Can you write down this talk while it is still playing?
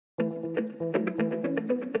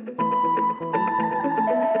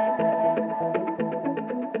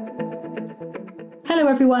Hello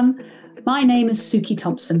everyone, my name is Suki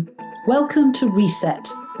Thompson. Welcome to Reset,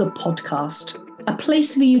 the podcast, a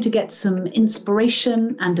place for you to get some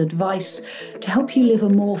inspiration and advice to help you live a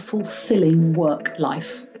more fulfilling work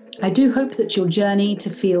life. I do hope that your journey to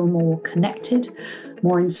feel more connected,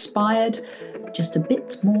 more inspired, just a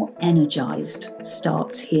bit more energized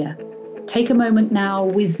starts here. Take a moment now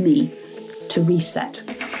with me to reset.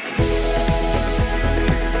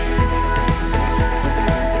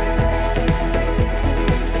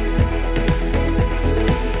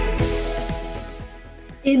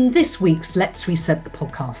 In this week's Let's Reset the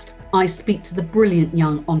podcast, I speak to the brilliant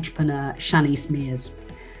young entrepreneur Shanice Mears.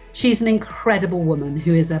 She's an incredible woman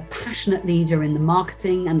who is a passionate leader in the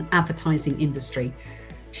marketing and advertising industry.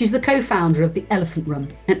 She's the co-founder of The Elephant Room,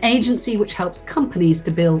 an agency which helps companies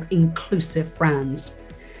to build inclusive brands.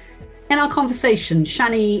 In our conversation,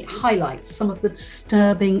 Shani highlights some of the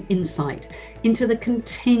disturbing insight into the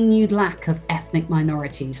continued lack of ethnic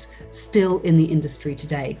minorities still in the industry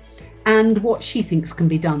today, and what she thinks can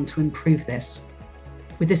be done to improve this.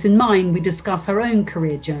 With this in mind, we discuss her own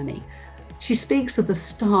career journey. She speaks of the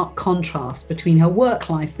stark contrast between her work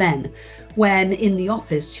life then, when in the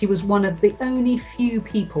office she was one of the only few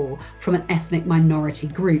people from an ethnic minority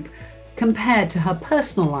group, compared to her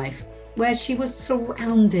personal life, where she was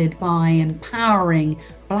surrounded by empowering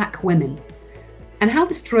Black women, and how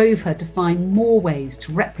this drove her to find more ways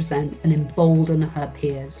to represent and embolden her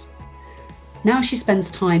peers. Now she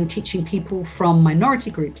spends time teaching people from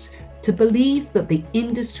minority groups to believe that the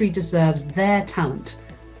industry deserves their talent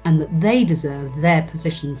and that they deserve their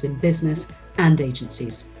positions in business and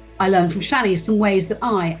agencies. I learned from Shani some ways that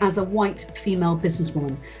I, as a white female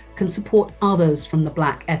businesswoman, can support others from the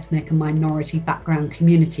Black, ethnic and minority background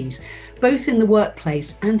communities, both in the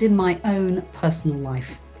workplace and in my own personal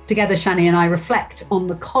life. Together, Shani and I reflect on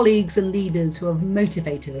the colleagues and leaders who have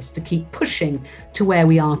motivated us to keep pushing to where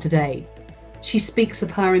we are today. She speaks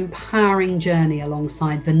of her empowering journey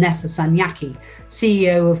alongside Vanessa Sanyaki,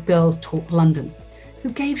 CEO of Girls Talk London, who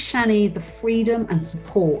gave Shani the freedom and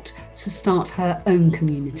support to start her own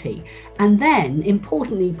community, and then,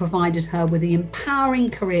 importantly, provided her with the empowering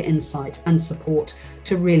career insight and support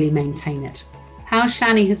to really maintain it. How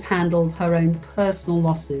Shani has handled her own personal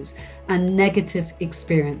losses and negative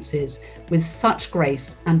experiences with such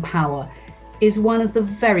grace and power is one of the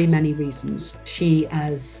very many reasons she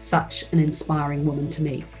is such an inspiring woman to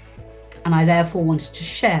me. And I therefore wanted to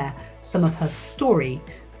share some of her story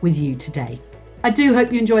with you today. I do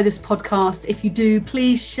hope you enjoy this podcast. If you do,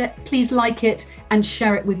 please like it and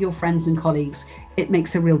share it with your friends and colleagues. It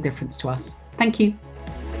makes a real difference to us. Thank you.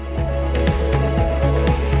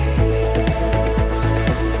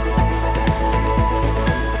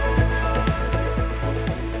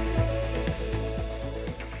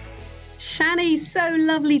 Shani, so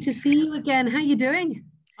lovely to see you again. How are you doing?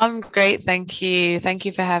 I'm great, thank you. Thank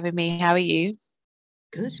you for having me. How are you?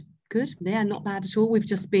 Good. Yeah, not bad at all. We've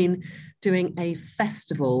just been doing a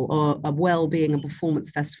festival, or a well-being and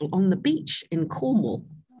performance festival on the beach in Cornwall.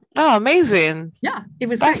 Oh, amazing. Yeah, it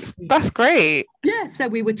was great. That's great. Yeah, so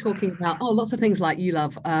we were talking about lots of things like you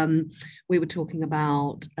love. We were talking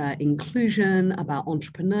about inclusion, about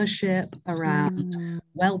entrepreneurship, around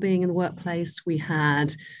well-being in the workplace. We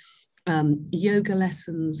had yoga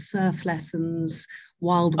lessons, surf lessons,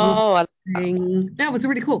 wild walking. Yeah, it was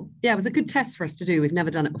really cool. Yeah, it was a good test for us to do. We've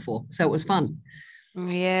never done it before, so it was fun.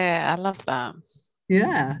 Yeah, I love that.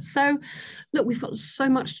 Yeah. So, look, we've got so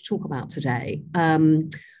much to talk about today.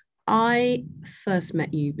 I first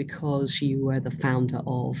met you because you were the founder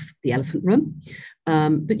of The Elephant Room,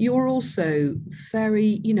 but you're also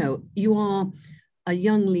you are a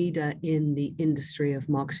young leader in the industry of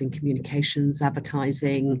marketing, communications,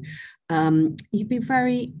 advertising. You've been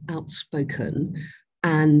very outspoken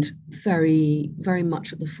and very, very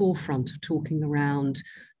much at the forefront of talking around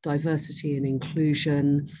diversity and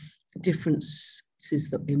inclusion, differences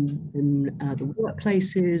that in the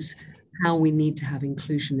workplaces, how we need to have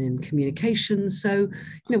inclusion in communications. So,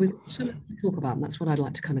 we've got so much to talk about, and that's what I'd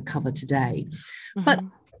like to kind of cover today. Mm-hmm. But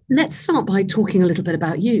let's start by talking a little bit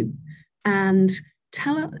about you, and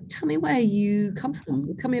tell me where you come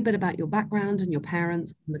from. Tell me a bit about your background and your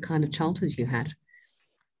parents and the kind of childhood you had.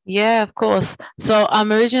 Yeah, of course. So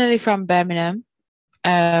I'm originally from Birmingham.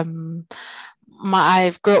 I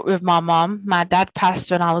grew up with my mom. My dad passed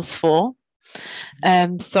when I was 4.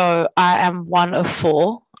 So I am one of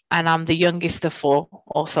 4, and I'm the youngest of 4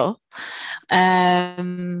 also.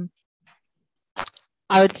 I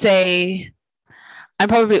would say I'm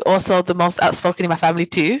probably also the most outspoken in my family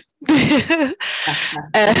too.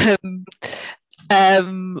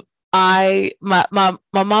 My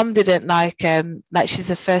mom didn't like she's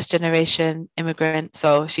a first generation immigrant,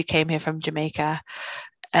 so she came here from Jamaica,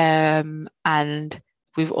 and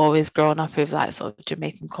we've always grown up with like sort of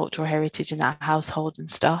Jamaican cultural heritage in our household and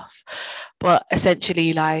stuff. But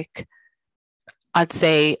essentially, like, I'd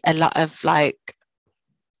say a lot of like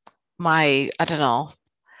my, I don't know,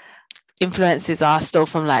 influences are still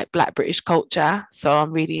from like Black British culture. So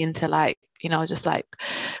I'm really into like, you know, just like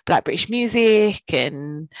Black British music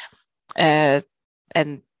and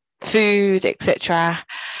food, etc.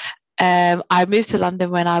 I moved to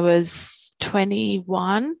London when I was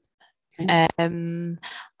 21. Okay.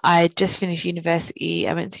 I just finished university.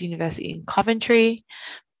 I went to university in Coventry.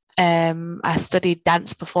 I studied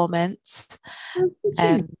dance performance.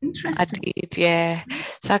 Interesting. I did, yeah.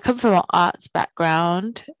 So I come from an arts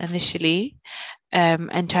background initially,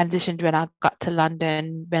 and transitioned when I got to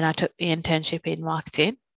London when I took the internship in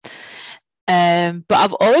marketing. But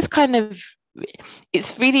I've always kind of,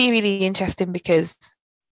 it's really, really interesting because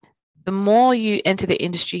the more you enter the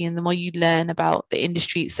industry and the more you learn about the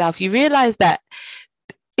industry itself, you realize that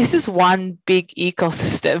it's just one big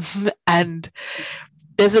ecosystem, and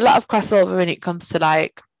there's a lot of crossover when it comes to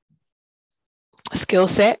like skill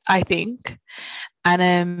set, I think.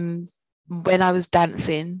 And when I was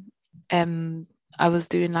dancing, I was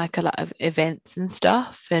doing like a lot of events and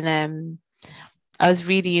stuff, and I was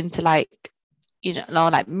really into like, you know,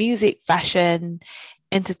 like music, fashion,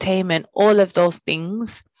 entertainment, all of those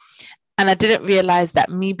things. And I didn't realize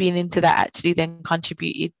that me being into that actually then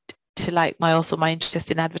contributed to like my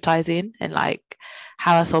interest in advertising and like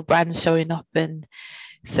how I saw brands showing up in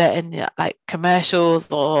certain, you know, like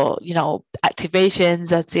commercials or, you know,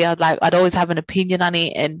 activations. I'd always have an opinion on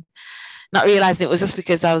it, and not realizing it was just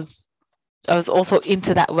because I was also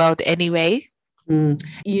into that world anyway.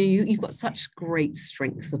 You've got such great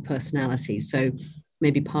strength of personality, so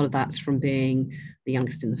maybe part of that's from being the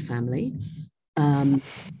youngest in the family.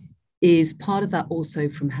 Is part of that also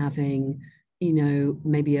from having, you know,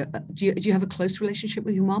 maybe do you have a close relationship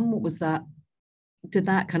with your mum? What was that? Did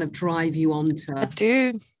that kind of drive you on to? I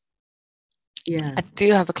do. Yeah, I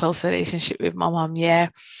do have a close relationship with my mum. Yeah,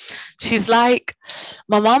 she's like,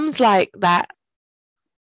 my mum's like that.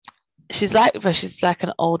 She's like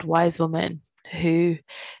an old wise woman who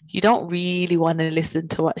you don't really want to listen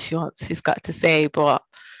to what she's got to say, but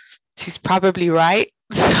she's probably right.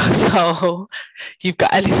 So you've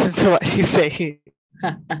got to listen to what she's saying.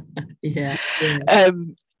 yeah.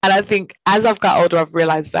 And I think as I've got older, I've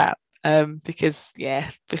realized that. Because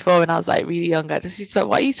before when I was like really young, I just used to like,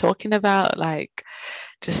 what are you talking about? Like,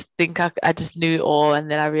 just think I just knew it all,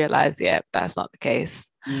 and then I realized, that's not the case.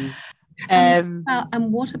 And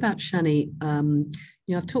what about Shani?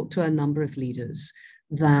 You know, I've talked to a number of leaders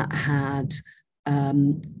that had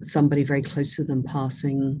somebody very close to them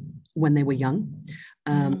passing when they were young.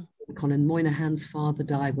 Conan Moynihan's father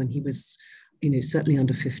died when he was, you know, certainly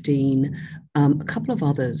under 15, a couple of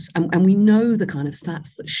others. And we know the kind of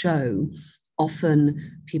stats that show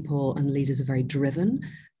often people and leaders are very driven.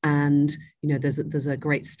 And, you know, there's a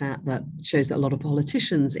great stat that shows that a lot of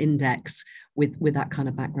politicians index with that kind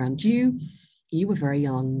of background. You were very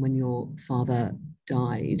young when your father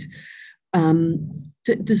died.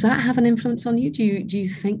 Does that have an influence on you? Do you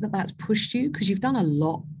think that that's pushed you? Because you've done a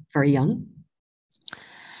lot very young.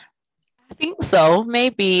 I think so,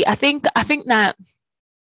 maybe. I think that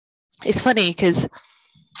it's funny because,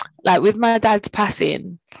 like, with my dad's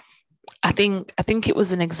passing, I think it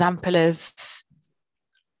was an example of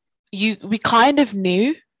we kind of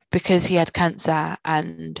knew because he had cancer,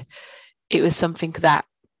 and it was something that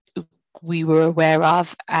we were aware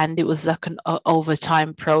of, and it was like an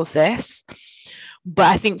overtime process. But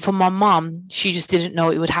I think for my mom, she just didn't know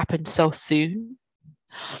it would happen so soon.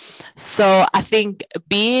 So I think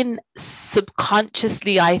being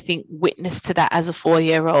subconsciously, witness to that as a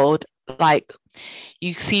 4-year-old, like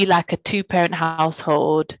you see like a 2-parent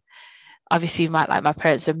household. Obviously, my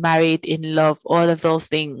parents were married, in love, all of those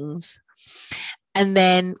things. And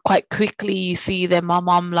then quite quickly you see that my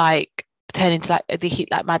mom like turn into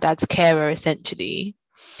like my dad's carer essentially.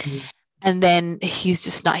 And then he's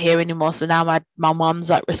just not here anymore. So now my mom's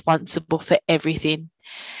like responsible for everything.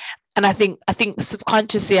 And I think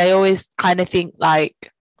subconsciously, I always kind of think like,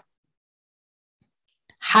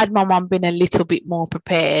 had my mom been a little bit more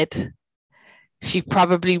prepared, she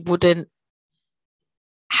probably wouldn't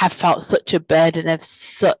have felt such a burden of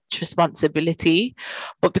such responsibility.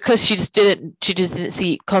 But because she just didn't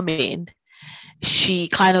see it coming, she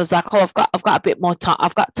kind of was like, oh, I've got a bit more time,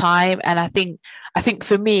 I've got time. And I think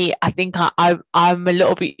for me, I'm a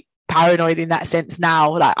little bit paranoid in that sense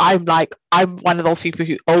now. I'm one of those people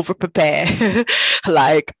who over prepare.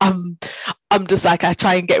 Like I'm just like, I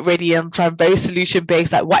try and get ready. I'm trying very solution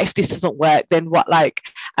based. Like, what if this doesn't work? Then what? Like,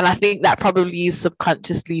 and I think that probably is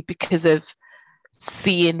subconsciously because of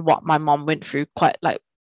seeing what my mom went through quite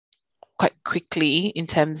quickly, in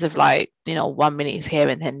terms of like, 1 minute is here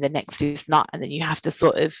and then the next is not, and then you have to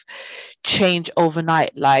sort of change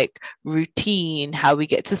overnight, like routine, how we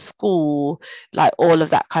get to school, like all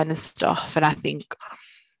of that kind of stuff. And I think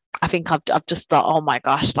I've just thought, oh my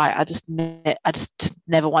gosh, like I just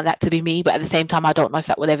never want that to be me, but at the same time I don't know if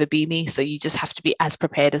that will ever be me, so you just have to be as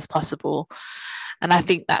prepared as possible. And I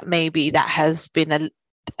think that maybe that has been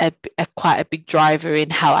a quite a big driver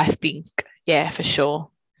in how I think. Yeah, for sure.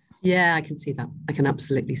 Yeah, I can see that. I can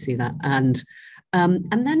absolutely see that. And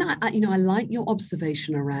then I like your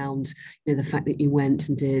observation around the fact that you went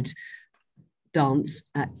and did dance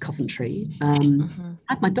at Coventry. I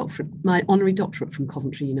had my honorary doctorate from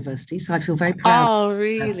Coventry University, so I feel very proud. Oh,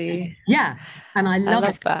 really? Yeah, and I love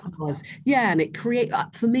it. That. Yeah, and it create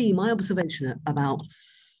for me, my observation about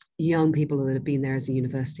young people that have been there as a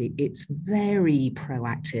university, it's very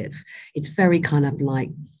proactive. It's very kind of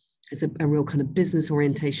like, there's a real kind of business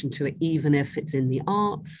orientation to it, even if it's in the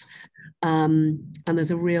arts. And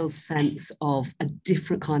there's a real sense of a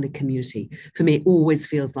different kind of community. For me, it always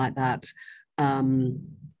feels like that,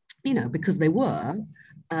 because they're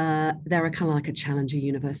a kind of like a challenger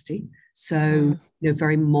university. So,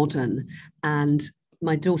 very modern. And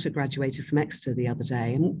my daughter graduated from Exeter the other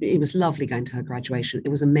day, and it was lovely going to her graduation. It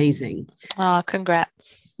was amazing. Oh,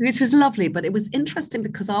 congrats. Which was lovely, but it was interesting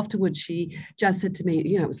because afterwards she just said to me,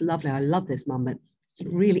 it was lovely. I love this, Mum, but it's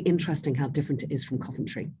really interesting how different it is from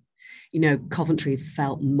Coventry. Coventry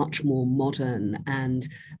felt much more modern and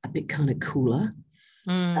a bit kind of cooler.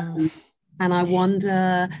 And I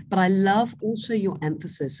wonder, but I love also your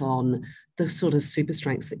emphasis on the sort of super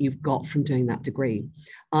strengths that you've got from doing that degree.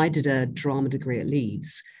 I did a drama degree at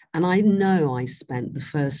Leeds, and I know I spent the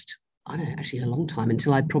first, I don't know, actually a long time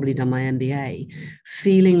until I'd probably done my MBA,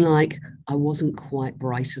 feeling like I wasn't quite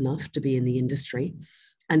bright enough to be in the industry,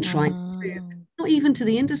 and trying to prove, not even to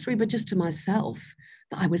the industry, but just to myself,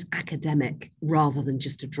 that I was academic rather than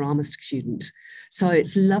just a drama student. So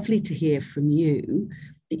it's lovely to hear from you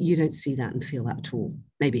that you don't see that and feel that at all.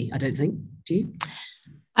 Maybe, I don't think. Do you?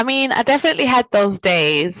 I mean, I definitely had those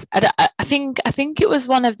days. I think it was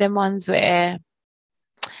one of them ones where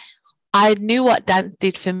I knew what dance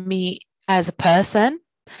did for me as a person.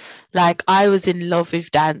 Like, I was in love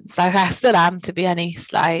with dance. Like, I still am, to be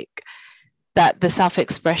honest. Like, that the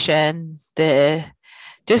self-expression,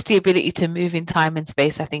 just the ability to move in time and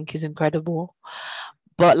space, I think is incredible.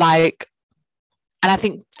 But like, and I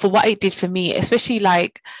think for what it did for me, especially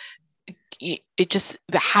like it just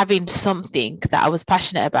having something that I was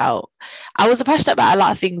passionate about. I was passionate about a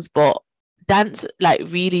lot of things, but dance like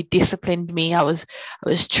really disciplined me. I was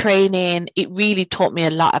training. It really taught me a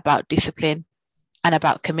lot about discipline and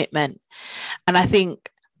about commitment. And I think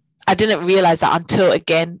I didn't realize that until,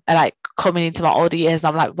 again, like coming into my older years,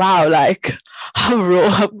 I'm like, wow, like I'm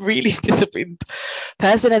really disciplined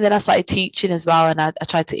person. And then I started teaching as well, and I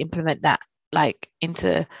tried to implement that like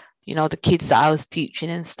into the kids that I was teaching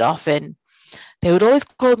and stuff, and they would always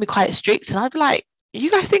call me quite strict, and I'd be like, you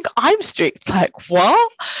guys think I'm strict? Like,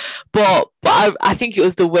 what? But I think it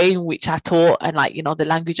was the way in which I taught, and like, the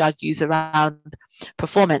language I'd use around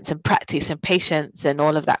performance and practice and patience and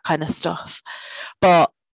all of that kind of stuff.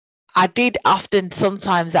 But I did often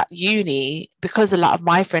sometimes at uni, because a lot of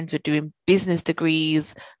my friends were doing business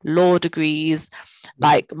degrees, law degrees,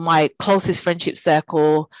 like my closest friendship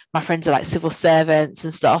circle, my friends are like civil servants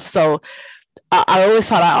and stuff. So I always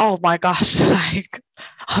felt like, oh my gosh, like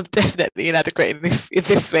I'm definitely inadequate in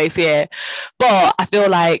this space here. But I feel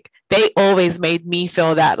like they always made me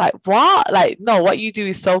feel that, like, what? Like, no, what you do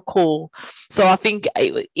is so cool. So I think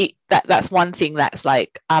that's one thing that's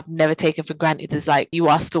like I've never taken for granted, is like, you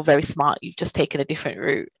are still very smart. You've just taken a different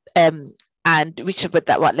route. And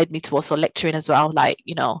what led me to also lecturing as well, like,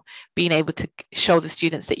 being able to show the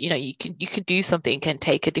students that, you can do something and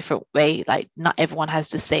take a different way. Like, not everyone has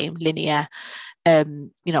the same linear,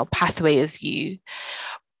 pathway as you.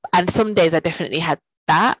 And some days I definitely had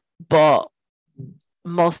that, but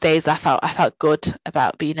most days I felt good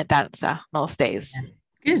about being a dancer. Most days.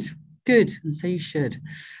 Good. And so you should.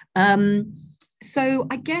 So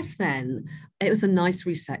I guess then it was a nice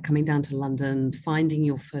reset coming down to London, finding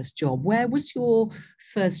your first job. Where was your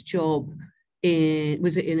first job?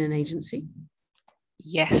 Was it in an agency?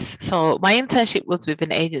 Yes. So my internship was with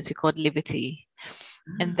an agency called Liberty.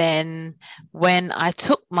 And then when I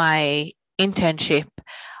took my internship,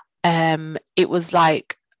 it was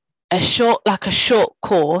like a short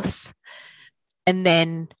course. And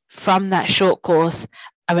then from that short course,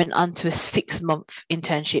 I went on to a 6-month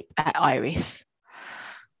internship at Iris.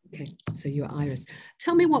 Okay, so you're at Iris.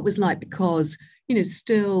 Tell me what it was like, because,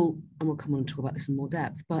 still, and we'll come on and talk about this in more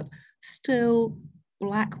depth, but still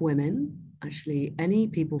Black women, actually any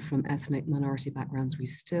people from ethnic minority backgrounds, we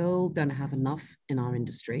still don't have enough in our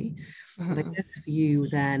industry. But I guess for you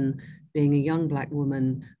then, being a young Black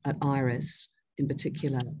woman at Iris in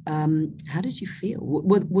particular, how did you feel?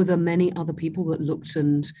 Were there many other people that looked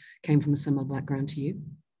and came from a similar background to you?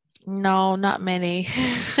 No, not many.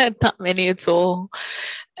 Not many at all.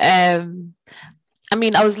 I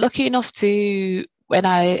mean, I was lucky enough to, when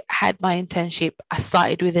I had my internship, I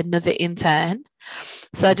started with another intern.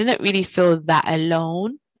 So I didn't really feel that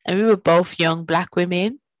alone. And we were both young Black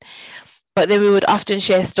women. But then we would often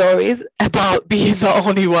share stories about being the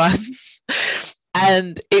only ones.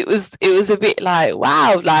 And it was a bit like,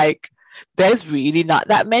 wow, like there's really not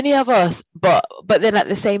that many of us. But then at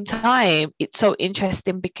the same time, it's so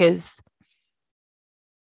interesting because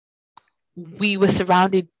we were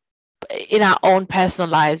surrounded, in our own personal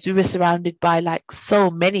lives, we were surrounded by like so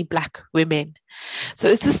many Black women. So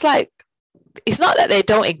it's just like, it's not that they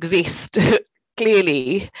don't exist,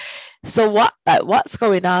 clearly. So what's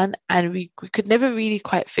going on? And we could never really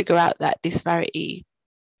quite figure out that disparity.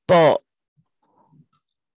 But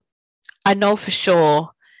I know for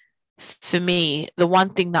sure, for me, the one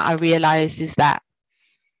thing that I realized is that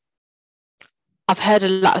I've heard a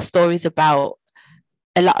lot of stories about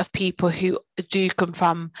a lot of people who do come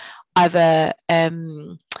from either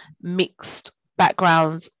mixed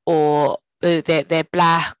backgrounds, or they're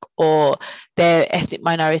Black, or they're ethnic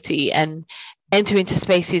minority, and enter into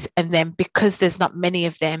spaces, and then because there's not many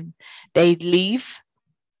of them, they leave.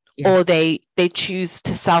 Yeah. Or they choose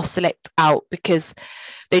to self-select out because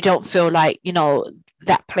they don't feel like,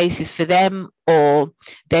 that place is for them, or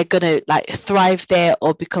they're gonna like thrive there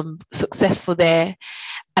or become successful there.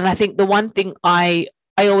 And I think the one thing I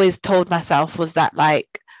always told myself was that,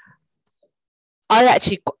 like,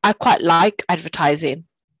 I quite like advertising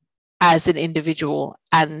as an individual,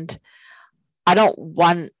 and I don't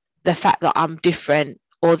want the fact that I'm different,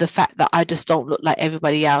 or the fact that I just don't look like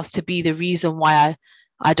everybody else, to be the reason why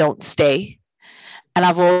I don't stay. And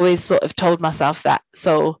I've always sort of told myself that.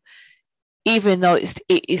 So even though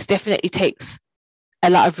it definitely takes a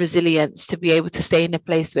lot of resilience to be able to stay in a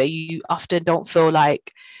place where you often don't feel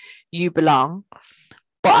like you belong,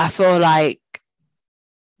 but I feel like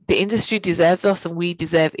the industry deserves us and we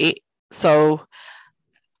deserve it. So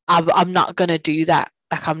I'm not going to do that.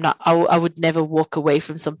 Like, I would never walk away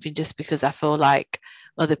from something just because I feel like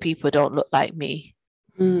other people don't look like me.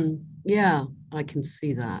 Yeah, I can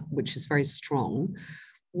see that, which is very strong.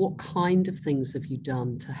 What kind of things have you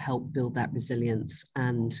done to help build that resilience?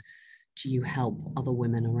 And do you help other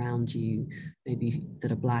women around you, maybe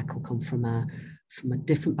that are Black or come from a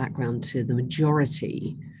different background to the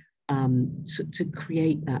majority, to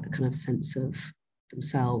create that kind of sense of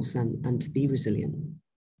themselves and to be resilient?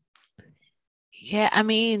 Yeah, I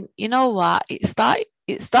mean, you know what?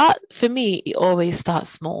 For me, it always starts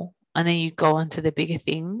small, and then you go on to the bigger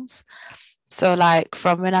things. So like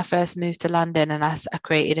from when I first moved to London and I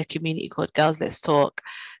created a community called Girls Let's Talk,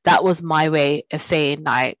 that was my way of saying,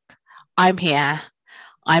 like, I'm here,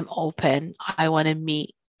 I'm open, I want to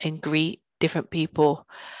meet and greet different people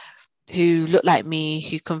who look like me,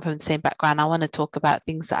 who come from the same background. I want to talk about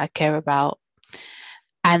things that I care about.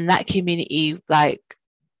 And that community, like,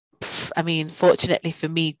 I mean, fortunately for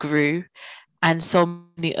me, grew. And so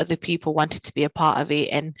many other people wanted to be a part of it,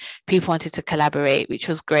 and people wanted to collaborate, which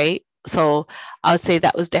was great. So I would say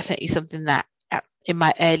that was definitely something that in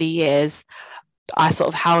my early years, I sort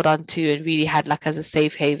of held on to and really had like as a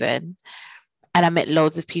safe haven. And I met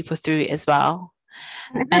loads of people through it as well.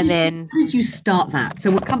 How did you start that? So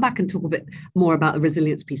we'll come back and talk a bit more about the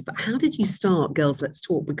resilience piece, but how did you start Girls Let's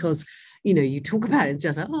Talk? Because, you talk about it, it's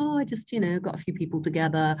just like, I just, got a few people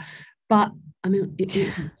together. But I mean,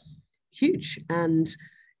 it was huge. And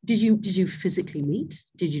did you physically meet?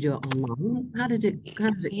 Did you do it online? How did it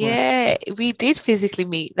work? Yeah, we did physically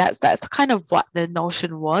meet. That's kind of what the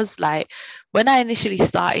notion was. Like when I initially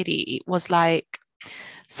started it was like,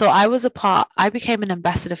 so I became an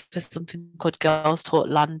ambassador for something called Girls Talk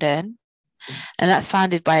London. And that's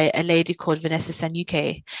founded by a lady called Vanessa Sen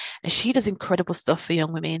UK. And she does incredible stuff for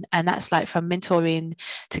young women. And that's like from mentoring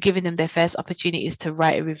to giving them their first opportunities to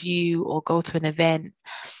write a review or go to an event.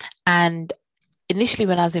 And initially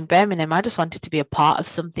when I was in Birmingham, I just wanted to be a part of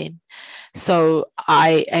something. So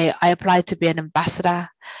I applied to be an ambassador.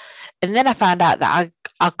 And then I found out that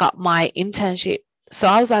I got my internship. So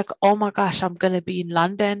I was like, oh my gosh, I'm going to be in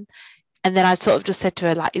London. And then I sort of just said to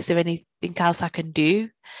her, like, is there anything else I can do?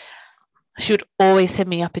 She would always send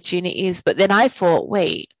me opportunities. But then I thought,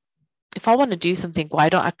 wait, if I want to do something, why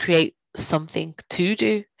don't I create something to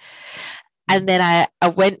do? And then I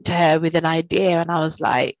went to her with an idea and I was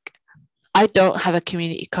like, I don't have a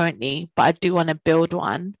community currently, but I do want to build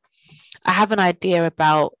one. I have an idea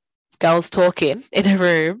about girls talking in a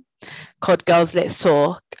room called Girls Let's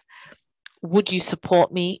Talk. Would you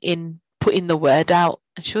support me in putting the word out?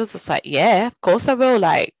 And she was just like, yeah, of course I will.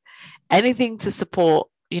 Like anything to support,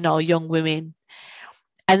 young women.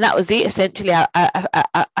 And that was it. Essentially,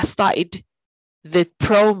 I started the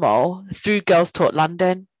promo through Girls Talk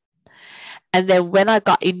London. And then when I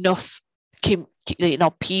got enough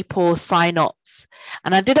people sign ups,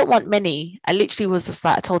 and I didn't want many. I literally was just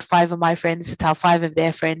like, I told 5 of my friends to tell 5 of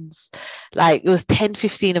their friends. Like it was 10,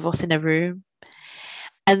 15 of us in a room.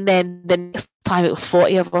 And then the next time it was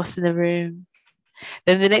 40 of us in the room.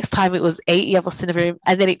 Then the next time it was 80 of us in the room.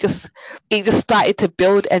 And then it just started to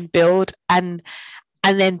build and build. And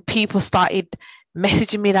then people started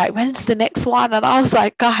messaging me like, when's the next one? And I was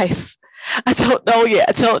like, guys, I don't know yet.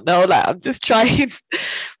 I don't know. Like I'm just trying.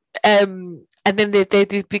 And then they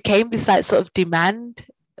became this like sort of demand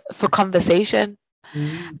for conversation.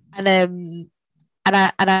 And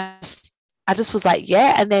I just was like,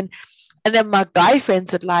 yeah. And then my guy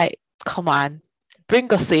friends would like, come on,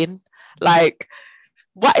 bring us in. Like,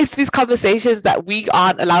 what is these conversations that we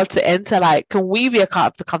aren't allowed to enter? Like, can we be a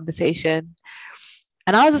part of the conversation?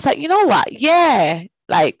 And I was just like, you know what? Yeah.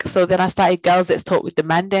 Like, so then I started Girls Let's Talk with the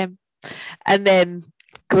Mandem. And then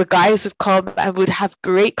the guys would come and would have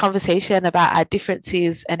great conversation about our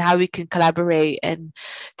differences and how we can collaborate and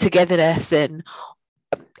togetherness and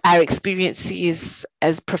our experiences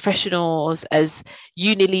as professionals, as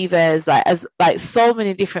Unilevers, like so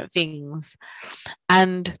many different things.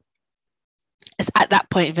 And it's at that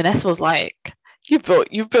point, Vanessa was like, you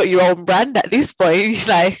built your own brand at this point.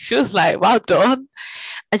 Like she was like, well done.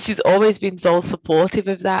 And she's always been so supportive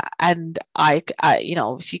of that. And I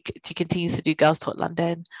she continues to do Girls Talk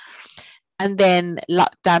London. And then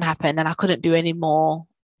lockdown happened and I couldn't do any more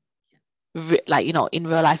in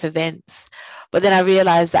real life events. But then I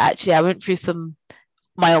realized that actually I went through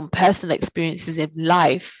my own personal experiences in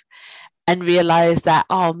life and realized that,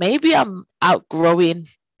 oh, maybe I'm outgrowing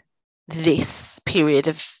this period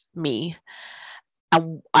of me.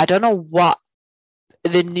 And I don't know what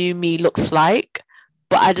the new me looks like,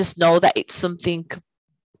 but I just know that it's something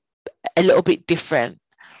a little bit different.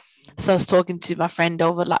 So I was talking to my friend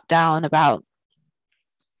over lockdown about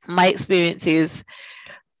my experiences.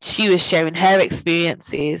 She was sharing her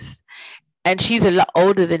experiences, and she's a lot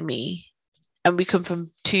older than me. And we come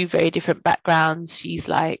from 2 very different backgrounds. She's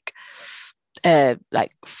like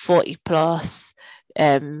 40 plus.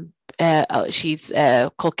 She's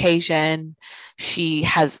Caucasian.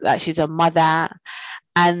 She's a mother.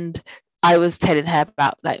 And I was telling her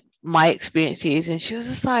about like my experiences, and she was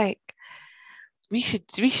just like, we should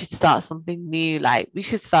start something new. Like we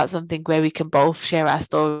should start something where we can both share our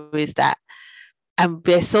stories and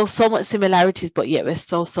there's so much similarities, but yet we're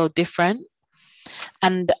so different.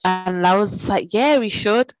 And I was like, yeah, we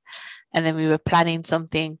should. And then we were planning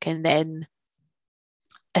something, and then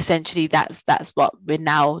essentially that's what we're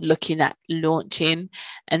now looking at launching.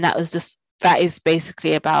 And that is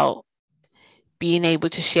basically about being able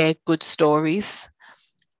to share good stories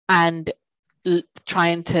and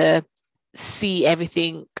trying to see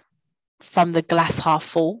everything from the glass half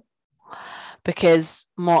full, because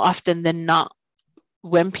more often than not,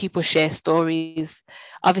 when people share stories,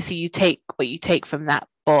 obviously you take what you take from that,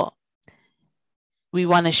 but we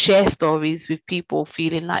want to share stories with people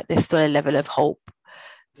feeling like there's still a level of hope,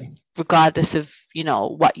 regardless of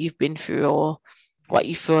what you've been through or what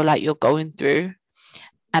you feel like you're going through.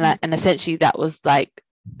 And essentially that was like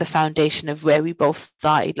the foundation of where we both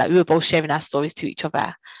started. Like we were both sharing our stories to each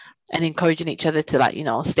other and encouraging each other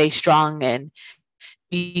to stay strong and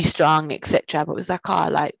be strong, etc. But it was like,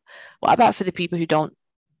 what about for the people who don't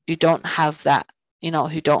have that,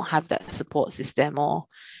 who don't have that support system, or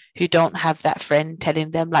who don't have that friend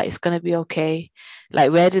telling them like it's gonna be okay?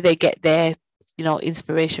 Like where do they get their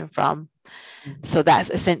inspiration from? So that's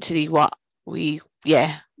essentially what we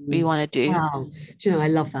want to do. Wow. Do you know, I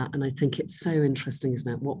love that. And I think it's so interesting,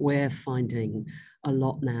 isn't it? What we're finding a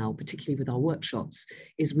lot now, particularly with our workshops,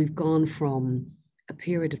 is we've gone from a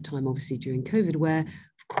period of time, obviously during COVID, where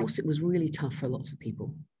of course it was really tough for lots of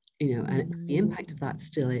people, and the impact of that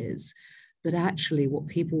still is. that actually what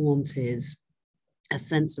people want is a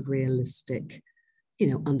sense of realistic,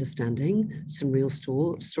 understanding, some real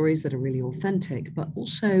stories that are really authentic, but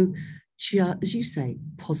also, as you say,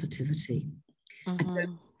 positivity.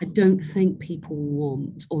 Mm-hmm. I don't think people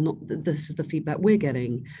want, or not, this is the feedback we're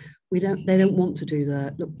getting. They don't want to do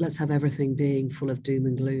the, look, let's have everything being full of doom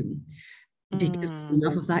and gloom, because there's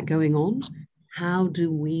enough of that going on. How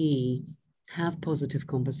do we have positive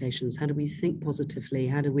conversations? How do we think positively?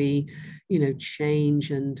 How do we, change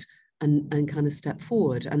and kind of step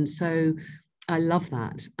forward? And so I love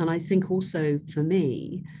that. And I think also for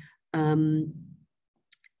me, and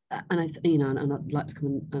and I'd like to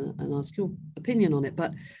come and ask your opinion on it,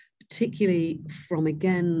 but particularly from,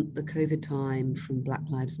 again, the COVID time, from Black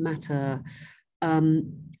Lives Matter,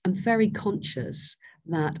 I'm very conscious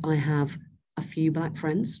that I have a few Black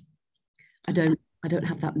friends. I don't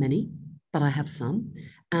have that many, but I have some,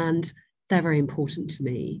 and they're very important to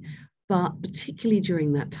me. But particularly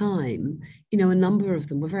during that time, a number of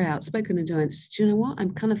them were very outspoken and doing, do you know what?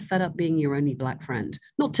 I'm kind of fed up being your only Black friend.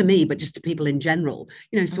 Not to me, but just to people in general.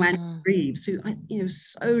 So Annie Reeves, who,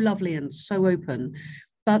 so lovely and so open,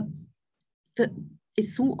 but that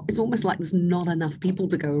it's almost like there's not enough people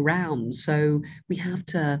to go around. So we have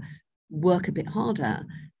to work a bit harder.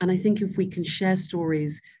 And I think if we can share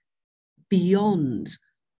stories beyond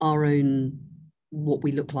our own, what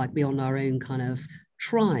we look like, beyond our own kind of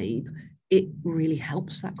tribe, it really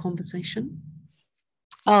helps that conversation.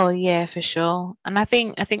 Oh yeah, for sure. And I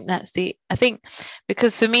think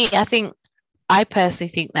because for me, I personally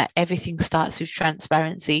think that everything starts with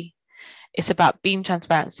transparency. It's about being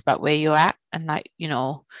transparent. It's about where you're at and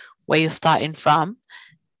where you're starting from,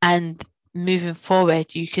 and moving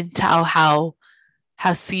forward, you can tell how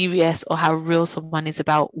serious or how real someone is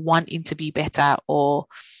about wanting to be better or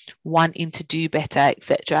wanting to do better,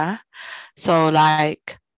 etc. So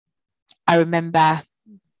like, I remember,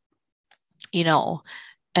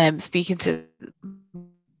 speaking to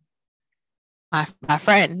my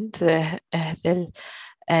friend, the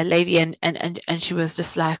lady, and she was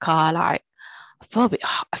just like, I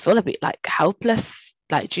feel a bit like helpless,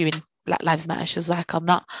 like during Black Lives Matter. She was like, I'm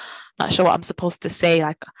not sure what I'm supposed to say.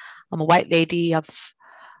 Like, I'm a white lady. I'm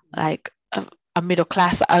middle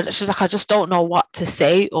class. She's like, I just don't know what to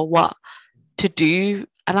say or what to do.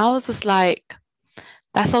 And I was just like,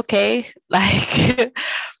 that's okay. Like,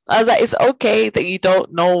 I was like, it's okay that you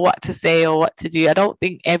don't know what to say or what to do. I don't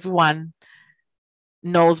think everyone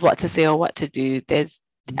knows what to say or what to do.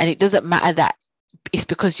 And it doesn't matter that it's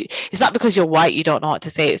not because you're white you don't know what to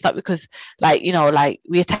say. It's not because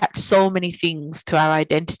we attach so many things to our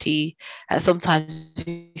identity that sometimes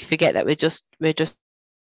we forget that we're just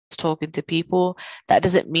talking to people. That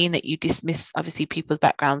doesn't mean that you dismiss obviously people's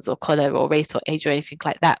backgrounds or color or race or age or anything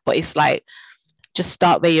like that, but it's like, just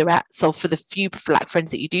start where you're at. So for the few Black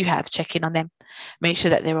friends that you do have, check in on them, make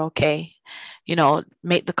sure that they're okay,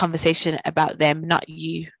 make the conversation about them, not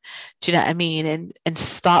you. Do you know what I mean? And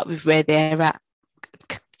start with where they're at.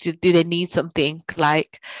 Do they need something,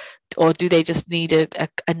 like, or do they just need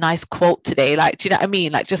a nice quote today? Like, do you know what I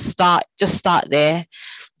mean? Like, just start there.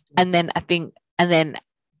 And then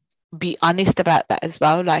be honest about that as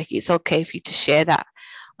well. Like, it's okay for you to share that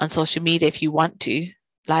on social media if you want to,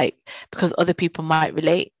 like, because other people might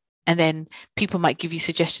relate, and then people might give you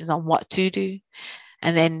suggestions on what to do.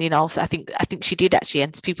 And then so I think she did actually,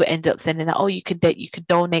 and people ended up sending that, oh, you can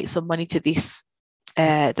donate some money to this.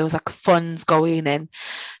 There was like funds going, and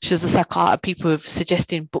she was just like, oh, people were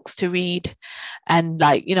suggesting books to read, and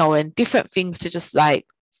like, and different things to just like,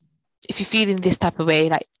 if you're feeling this type of way,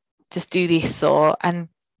 like, just do this. And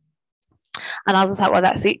I was just like, well,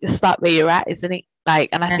 that's it, just start where you're at, isn't it? Like,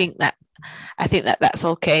 and I think that that's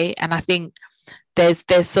okay. And I think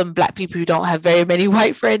there's some Black people who don't have very many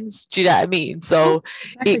white friends. Do you know what I mean? So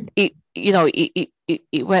exactly.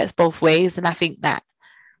 It works both ways. And I think that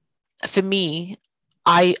for me,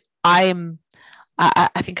 I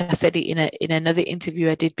think I said it in another interview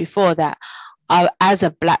I did before, that as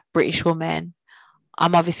a Black British woman,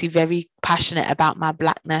 I'm obviously very passionate about my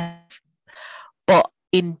Blackness, but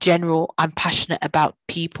in general, I'm passionate about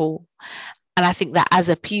people. And I think that as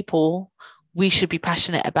a people, we should be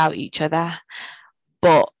passionate about each other.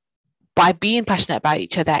 But by being passionate about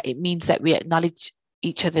each other, it means that we acknowledge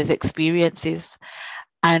each other's experiences.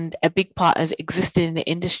 And a big part of existing in the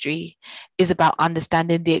industry is about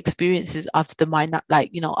understanding the experiences of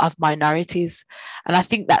of minorities. And I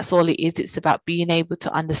think that's all it is. It's about being able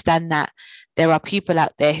to understand that there are people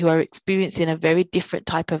out there who are experiencing a very different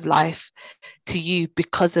type of life to you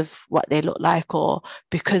because of what they look like, or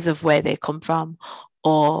because of where they come from,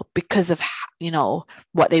 or because of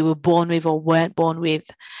what they were born with or weren't born with.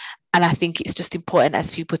 And I think it's just important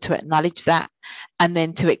as people to acknowledge that, and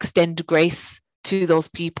then to extend grace to those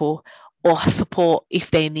people or support if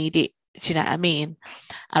they need it. Do you know what I mean?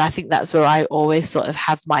 And I think that's where I always sort of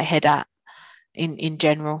have my head at in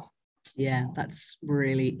general. Yeah, that's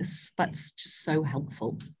just so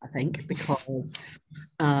helpful, I think, because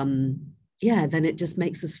then it just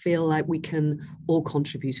makes us feel like we can all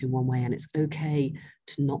contribute in one way, and it's okay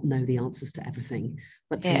to not know the answers to everything,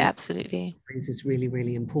 but yeah, absolutely, is really,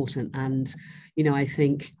 really important. And I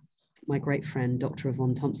think my great friend Dr.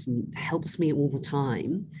 Yvonne Thompson helps me all the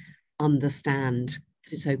time understand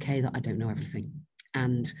that it's okay that I don't know everything,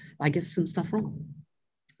 and I get some stuff wrong.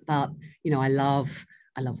 But I love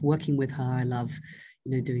working with her. I love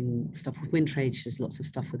doing stuff with Wintrade. She does lots of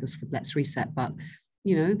stuff with us with Let's Reset. But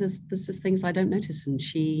there's just things I don't notice, and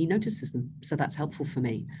she notices them. So that's helpful for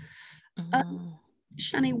me.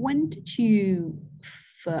 Shani, when did you,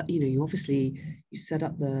 you obviously you set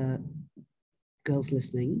up the Girls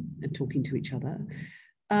Listening and Talking to Each Other.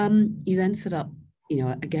 You then set up,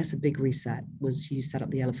 I guess a big reset was you set up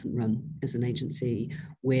the Elephant Run as an agency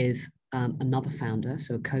with another founder,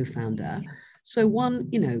 so a co-founder. So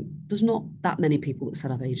there's not that many people that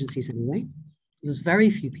set up agencies anyway. There's very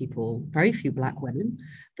few people, very few Black women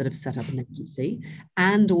that have set up an agency.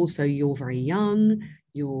 And also you're very young.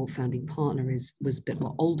 Your founding partner was a bit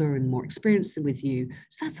more older and more experienced than with you.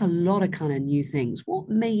 So that's a lot of kind of new things. What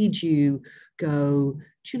made you go,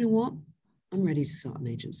 do you know what? I'm ready to start an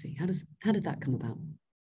agency. How did that come about?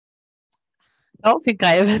 I don't think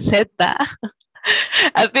I ever said that.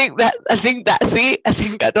 I think that's it.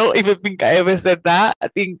 I don't even think I ever said that. I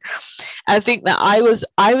think that I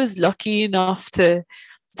was lucky enough to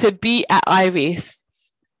be at Iris,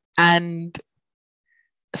 and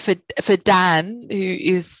for Dan, who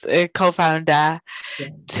is a co-founder,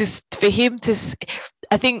 for him to,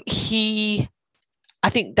 I think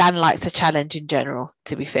Dan likes a challenge in general,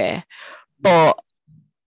 to be fair, but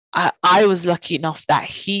I was lucky enough that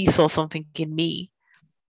he saw something in me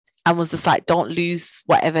and was just like, don't lose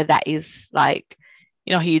whatever that is. Like,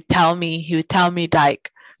 he would tell me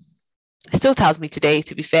like, still tells me today,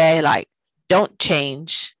 to be fair, like, don't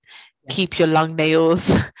change, keep your long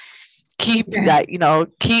nails, keep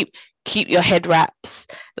your head wraps,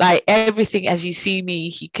 like everything as you see me,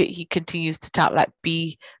 he continues to tell, like,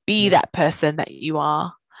 be that person that you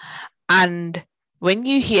are. And when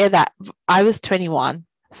you hear that, I was 21,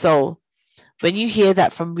 so when you hear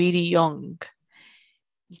that from really young,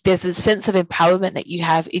 there's a sense of empowerment that you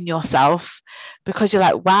have in yourself, because you're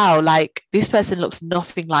like, wow, like, this person looks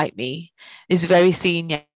nothing like me, is very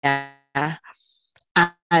senior, and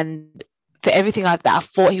for everything like that I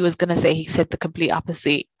thought he was going to say, he said the complete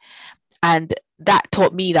opposite. And that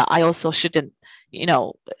taught me that I also shouldn't,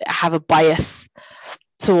 have a bias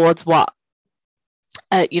towards what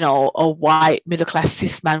a white middle-class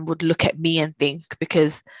cis man would look at me and think,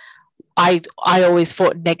 because I always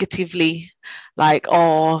thought negatively, like,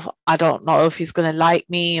 oh, I don't know if he's going to like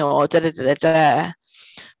me or da da da da.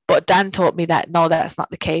 But Dan taught me that, no, that's not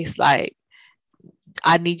the case. Like,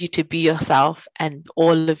 I need you to be yourself, and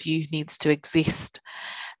all of you needs to exist.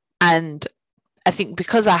 And I think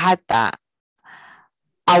because I had that,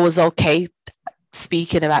 I was okay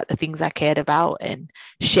speaking about the things I cared about and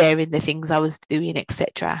sharing the things I was doing,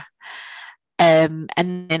 etc. And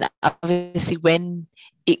then obviously when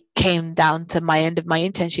it came down to my end of my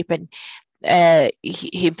internship and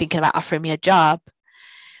him thinking about offering me a job,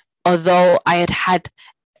 although it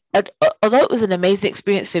was an amazing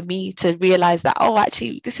experience for me to realize that, oh,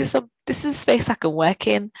 actually this is a space I can work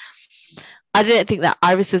in, I didn't think that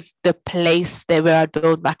Iris was the place there where I'd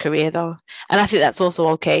build my career, though. And I think that's also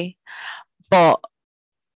okay. But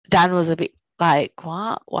Dan was a bit like,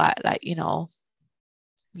 what? Like, you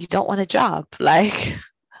don't want a job? Like,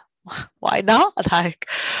 why not? Like,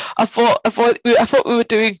 I thought we were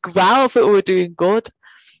doing well. I thought we were doing good,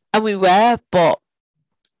 and we were. But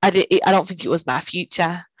I don't think it was my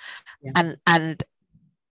future. Yeah.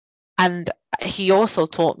 And he also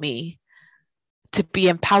taught me to be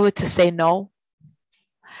empowered to say no.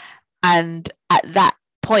 And at that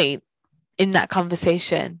point in that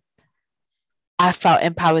conversation, I felt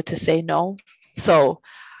empowered to say no. So,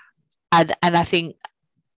 and I think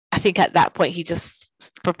at that point he just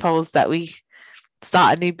proposed that we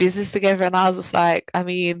start a new business together, and I was just like, I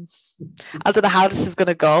mean, I don't know how this is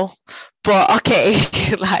gonna go, but okay,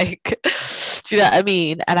 like, do you know what I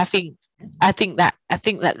mean? And I think that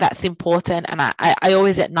that's important, and I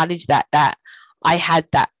always acknowledge that I had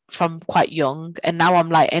that from quite young, and now I'm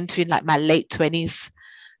like entering like my late 20s,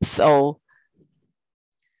 so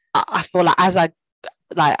I feel like as I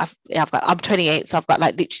like I'm 28, so I've got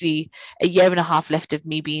like literally a year and a half left of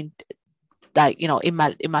me being like, you know, in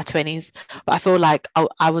my 20s. But I feel like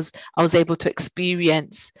I was able to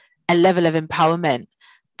experience a level of empowerment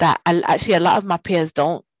that actually a lot of my peers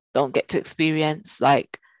don't get to experience,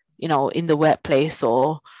 like, you know, in the workplace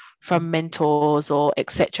or from mentors or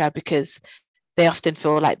etc., because they often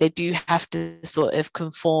feel like they do have to sort of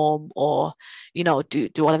conform or, you know, do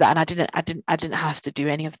all of that. And I didn't have to do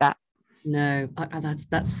any of that. No,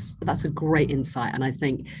 that's a great insight. And I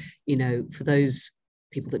think, you know, for those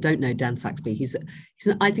people that don't know Dan Saxby,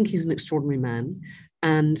 I think he's an extraordinary man.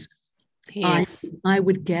 And I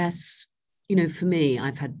would guess, you know, for me,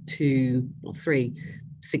 I've had 2 or 3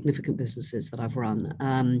 significant businesses that I've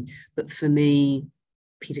run. But for me,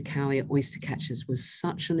 Peter Cowie at Oystercatchers was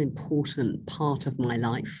such an important part of my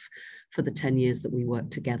life for the 10 years that we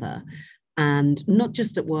worked together. And not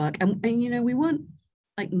just at work. And you know, we weren't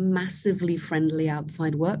like massively friendly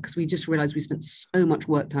outside work, because we just realized we spent so much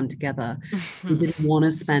work time together. We didn't want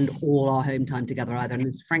to spend all our home time together either.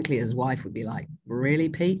 And frankly, his wife would be like, really,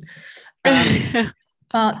 Pete?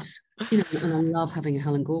 But, you know, and I love having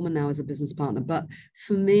Helen Gorman now as a business partner. But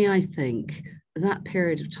for me, I think that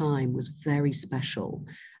period of time was very special.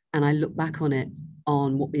 And I look back on it,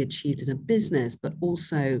 on what we achieved in a business, but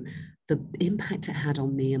also the impact it had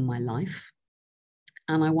on me and my life.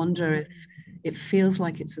 And I wonder if it feels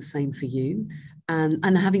like it's the same for you.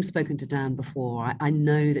 And having spoken to Dan before, I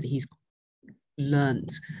know that he's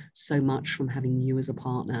learned so much from having you as a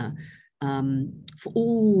partner, for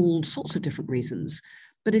all sorts of different reasons.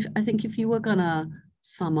 But I think if you were going to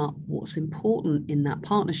sum up what's important in that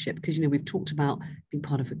partnership, because, you know, we've talked about being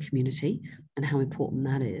part of a community and how important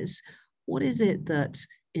that is, what is it that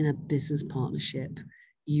in a business partnership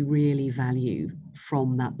you really value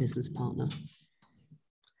from that business partner?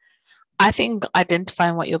 I think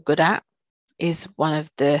identifying what you're good at is one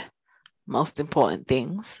of the most important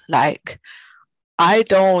things. Like, I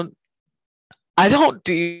don't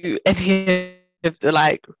do any of the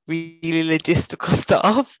like really logistical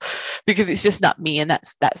stuff because it's just not me, and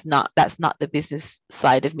that's not the business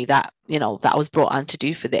side of me that, you know, that I was brought on to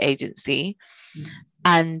do for the agency.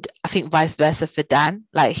 And I think vice versa for Dan.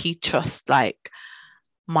 Like, he trusts like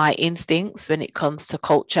my instincts when it comes to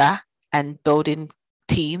culture and building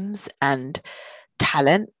teams and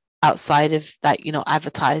talent outside of, like, you know,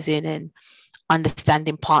 advertising and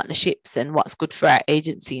understanding partnerships and what's good for our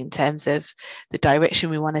agency in terms of the direction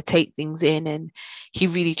we want to take things in. And he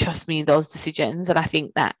really trusts me in those decisions. And I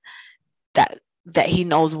think that he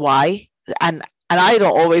knows why. And I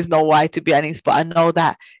don't always know why, to be honest, but I know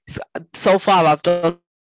that so far I've done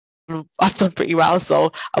pretty well,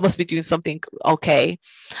 so I must be doing something okay.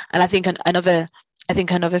 And I think another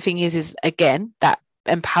thing is again that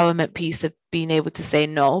empowerment piece of being able to say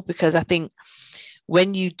no, because I think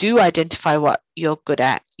when you do identify what you're good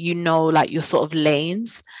at, you know, like your sort of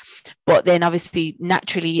lanes. But then obviously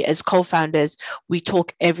naturally as co-founders, we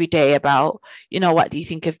talk every day about, you know, what do you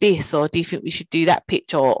think of this, or do you think we should do that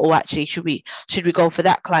pitch, or actually should we go for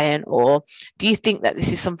that client, or do you think that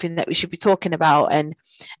this is something that we should be talking about? And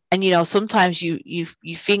you know, sometimes you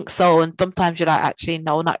think so, and sometimes you're like, actually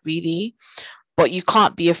no, not really. But you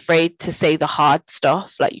can't be afraid to say the hard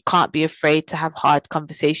stuff. Like, you can't be afraid to have hard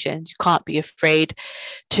conversations. You can't be afraid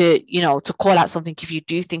to, you know, to call out something if you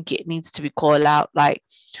do think it needs to be called out. Like,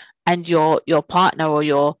 and your partner or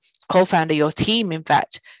your co-founder, your team, in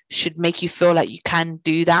fact, should make you feel like you can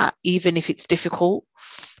do that, even if it's difficult.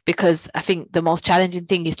 Because I think the most challenging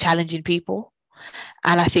thing is challenging people.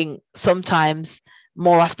 And I think sometimes,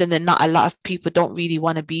 more often than not, a lot of people don't really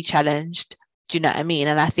want to be challenged. Do you know what I mean?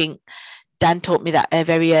 And I think Dan taught me that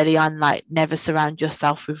very early on, like, never surround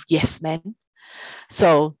yourself with yes men.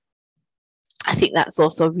 So I think that's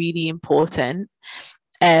also really important.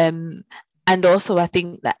 And also I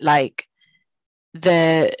think that, like,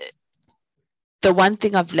 the one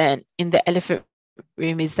thing I've learned in the elephant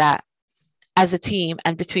room is that as a team,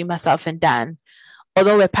 and between myself and Dan,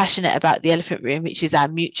 although we're passionate about the elephant room, which is our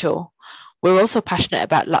mutual, we're also passionate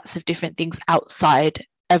about lots of different things outside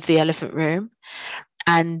of the elephant room.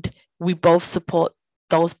 And we both support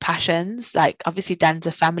those passions. Like, obviously Dan's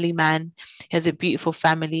a family man. He has a beautiful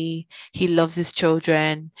family. He loves his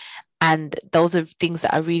children. And those are things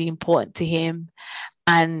that are really important to him.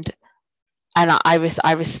 And I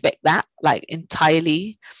respect that, like,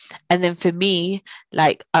 entirely. And then for me,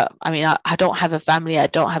 like, I mean, I don't have a family, I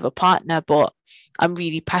don't have a partner, but I'm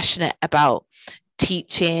really passionate about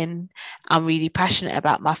teaching. I'm really passionate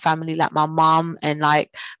about my family, like my mom and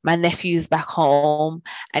like my nephew's back home,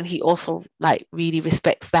 and he also like really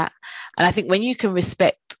respects that. And I think when you can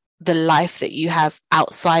respect the life that you have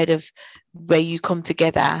outside of where you come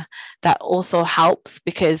together, that also helps,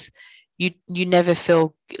 because you never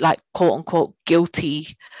feel like quote unquote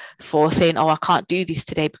guilty for saying, oh, I can't do this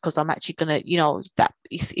today because I'm actually gonna, that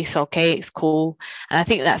it's okay, it's cool. And I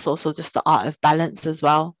think that's also just the art of balance as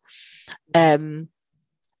well. I think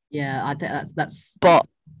that's but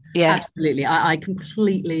yeah, absolutely. I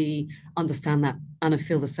completely understand that, and I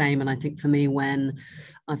feel the same. And I think for me, when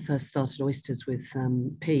I first started Oysters with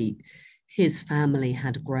Pete, his family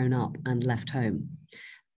had grown up and left home,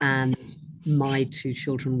 and my two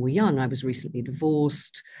children were young. I was recently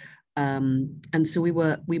divorced, and so we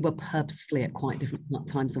were purposefully at quite different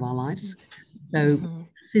times of our lives. So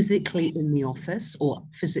physically in the office or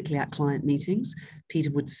physically at client meetings,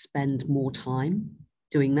 Peter would spend more time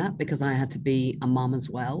doing that because I had to be a mum as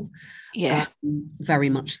well. Very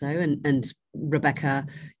much so. And Rebecca,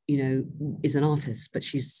 is an artist, but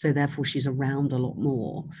she's around a lot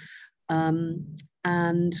more. And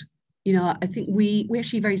I think we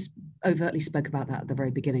actually very overtly spoke about that at the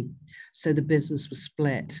very beginning. So the business was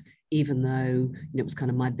split, even though it was kind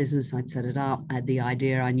of my business. I'd set it up, I had the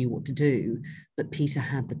idea, I knew what to do, but Peter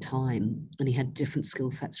had the time and he had different skill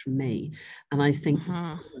sets from me. And I think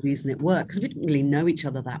the reason it worked, because we didn't really know each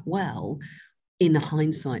other that well, in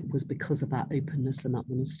hindsight, was because of that openness and that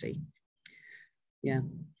honesty. Yeah.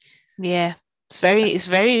 It's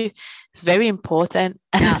very important.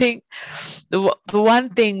 And I think the one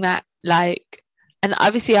thing that, like, and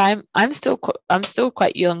obviously I'm still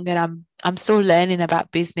quite young, and I'm still learning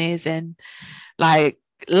about business, and like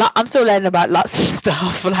I'm still learning about lots of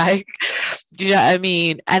stuff, like, do you know what I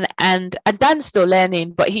mean? And Dan's still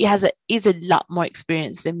learning, but he's a lot more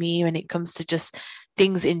experienced than me when it comes to just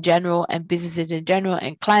things in general and businesses in general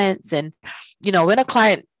and clients. And when a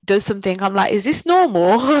client does something, I'm like, is this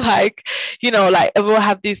normal? like we'll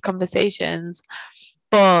have these conversations.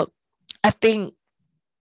 But I think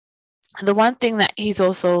the one thing that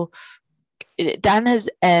Dan has,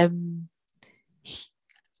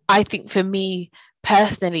 I think for me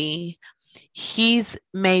personally, he's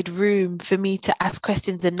made room for me to ask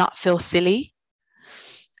questions and not feel silly.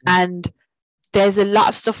 And there's a lot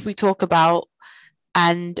of stuff we talk about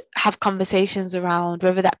and have conversations around,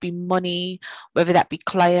 whether that be money, whether that be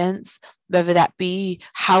clients, whether that be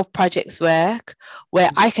how projects work,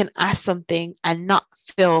 where I can ask something and not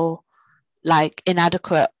feel like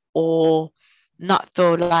inadequate, or not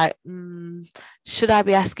feel like, should I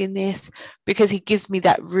be asking this? Because he gives me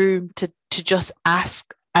that room to just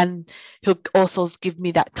ask, and he'll also give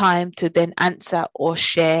me that time to then answer or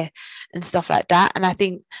share and stuff like that. And I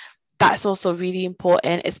think that's also really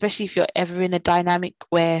important, especially if you're ever in a dynamic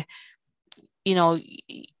where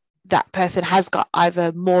that person has got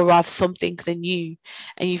either more of something than you,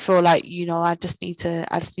 and you feel like, I just need to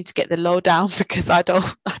get the lowdown because I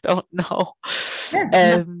don't know.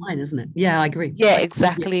 That's fine, isn't it? Yeah, I agree. Yeah,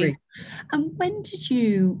 exactly. And when did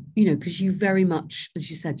you, because you very much, as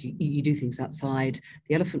you said, you do things outside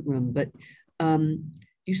the elephant room, but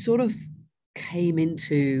you sort of came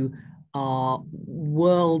into our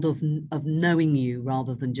world of knowing you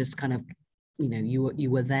rather than just kind of,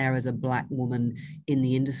 you were there as a Black woman in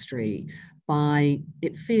the industry by,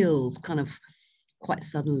 it feels, kind of quite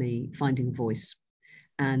suddenly finding a voice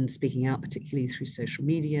and speaking out, particularly through social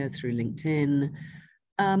media, through LinkedIn.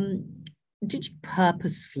 Did you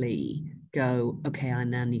purposefully go, okay, I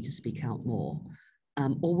now need to speak out more?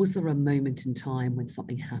 Or was there a moment in time when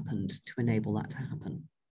something happened to enable that to happen?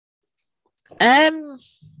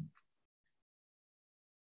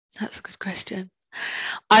 That's a good question.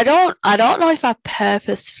 I don't know if I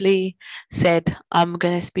purposefully said I'm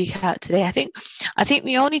gonna speak out today. I think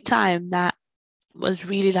the only time that was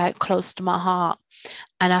really like close to my heart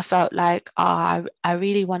and I felt like, I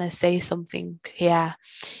really want to say something here,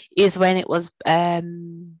 is when it was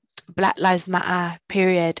Black Lives Matter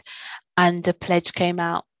period and the pledge came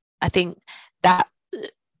out. I think that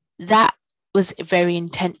was very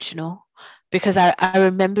intentional, because I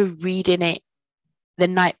remember reading it the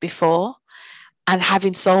night before and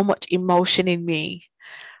having so much emotion in me.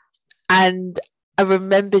 And I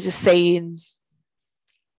remember just saying,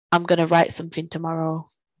 I'm going to write something tomorrow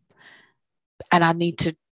and I need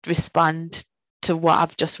to respond to what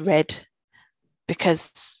I've just read,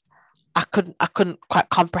 because I couldn't quite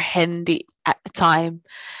comprehend it at the time.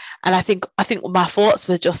 And I think my thoughts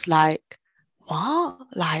were just like, what?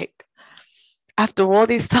 Like, after all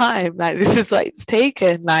this time, like, this is what it's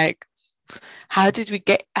taken. Like, how did we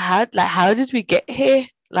get here?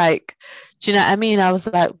 Like, do you know what I mean? I was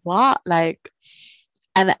like, what? Like,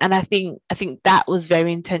 and I think that was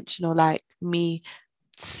very intentional, like me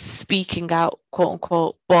speaking out, quote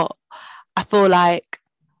unquote. But I feel like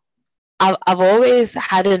I've always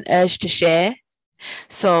had an urge to share.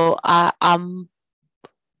 So I'm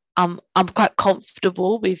quite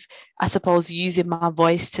comfortable with, I suppose, using my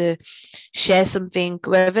voice to share something,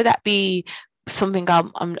 whether that be something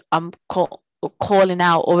calling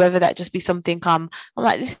out, or whether that just be something I'm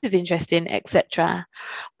like, this is interesting, etc.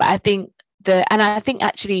 But I think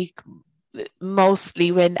actually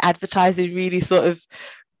mostly when advertising really sort of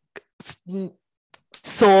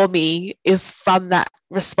saw me is from that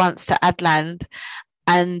response to Adland,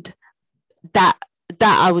 and that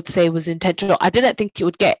I would say was intentional. I didn't think it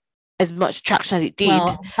would get as much traction as it did.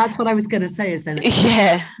 Well, that's what I was going to say, is then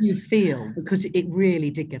yeah, you feel, because it really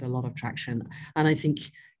did get a lot of traction. And I think,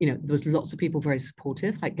 there was lots of people very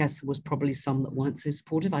supportive. I guess there was probably some that weren't so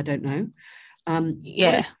supportive. I don't know. Yeah.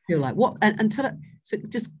 What did you feel like? What, and tell it, so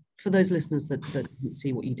just for those listeners that didn't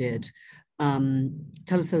see what you did,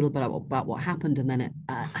 tell us a little bit about what happened, and then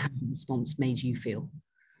how the response made you feel.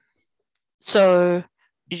 So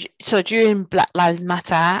during Black Lives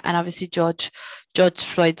Matter and obviously George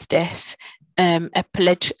Floyd's death, a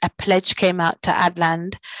pledge came out to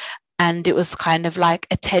Adland, and it was kind of like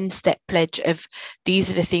a 10-step pledge of these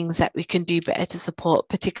are the things that we can do better to support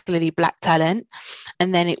particularly Black talent.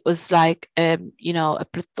 And then it was like a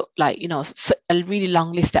really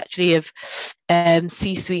long list actually of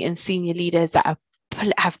C-suite and senior leaders that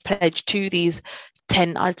have pledged to these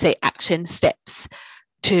 10, I'd say, action steps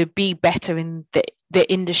to be better in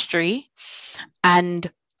the industry.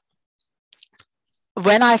 And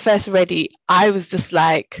when I first read it, I was just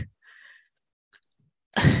like,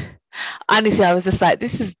 honestly, I was just like,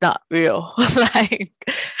 this is not real. Like,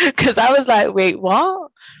 because I was like, wait,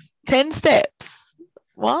 what? 10 steps?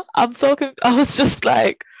 What? I was just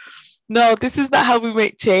like, no, this is not how we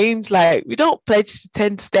make change. Like, we don't pledge to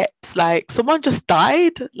 10 steps. Like, someone just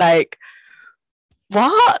died. Like,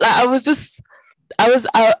 what? Like,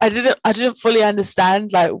 I didn't fully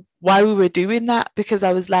understand like why we were doing that, because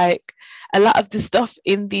I was like, a lot of the stuff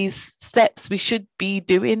in these steps we should be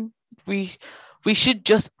doing. We should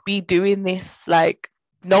just be doing this. Like,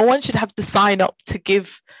 no one should have to sign up to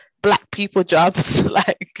give Black people jobs.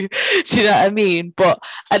 Like, do you know what I mean? But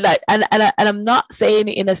and I'm not saying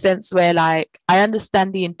it in a sense where like I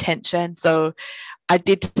understand the intention. So I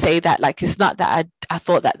did say that, like, it's not that I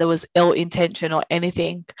thought that there was ill intention or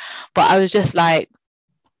anything, but I was just like,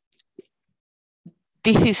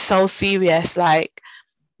 this is so serious. Like,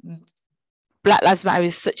 Black Lives Matter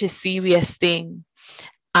is such a serious thing,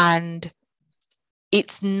 and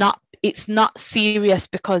it's not serious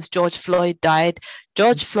because George Floyd died.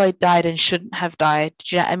 George Floyd died and shouldn't have died.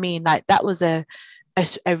 Do you know what I mean? Like, that was a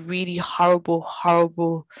really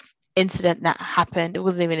horrible incident that happened. It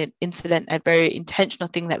wasn't even an incident, a very intentional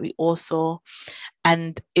thing that we all saw.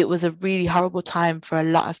 And it was a really horrible time for a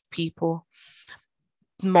lot of people,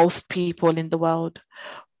 most people in the world.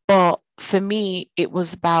 But for me, it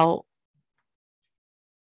was about,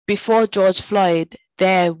 before George Floyd,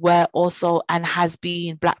 there were also and has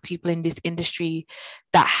been Black people in this industry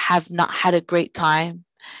that have not had a great time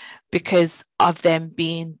because of them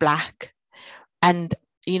being Black. And,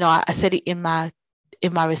 I said it in my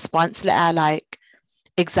response letter, like,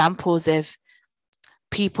 examples of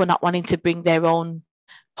people not wanting to bring their own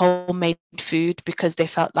homemade food because they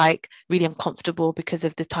felt like really uncomfortable because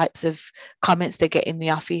of the types of comments they get in the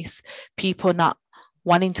office, people not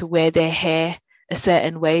wanting to wear their hair a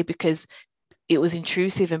certain way because it was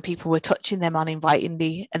intrusive and people were touching them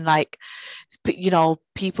uninvitingly, and like,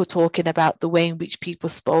 people talking about the way in which people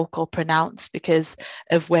spoke or pronounced because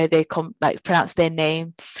of where they come, like, pronounce their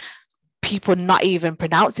name, people not even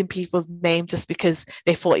pronouncing people's name just because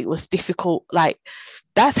they thought it was difficult. Like,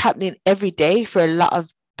 that's happening every day for a lot of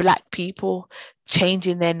Black people,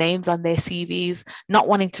 changing their names on their CVs, not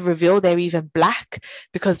wanting to reveal they're even Black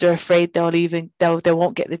because they're afraid they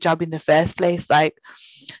won't get the job in the first place. Like,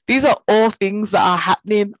 these are all things that are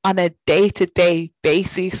happening on a day-to-day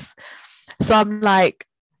basis. So I'm like,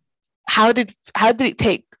 how did it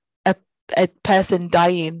take a person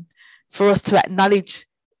dying for us to acknowledge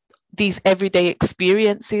these everyday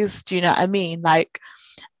experiences? Do you know what I mean? Like,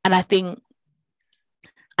 and I think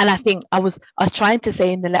I was trying to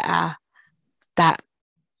say in the letter that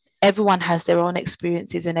everyone has their own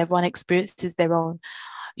experiences and everyone experiences their own,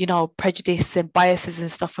 prejudice and biases and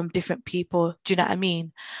stuff from different people. Do you know what I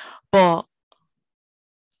mean? But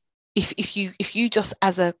if you just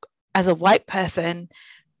as a white person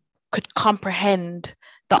could comprehend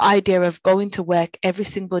the idea of going to work every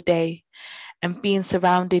single day and being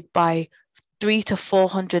surrounded by 300 to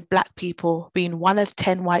 400 Black people, being one of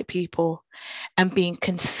 10 white people, and being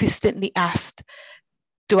consistently asked,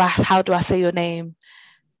 how do I say your name?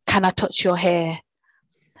 Can I touch your hair?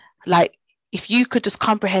 Like, if you could just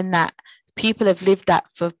comprehend that people have lived that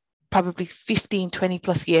for probably 15, 20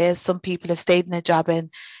 plus years. Some people have stayed in a job and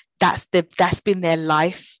that's been their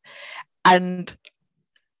life. And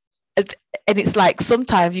it's like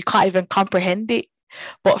sometimes you can't even comprehend it.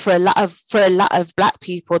 But for a lot of Black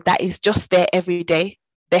people, that is just their every day.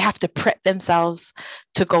 They have to prep themselves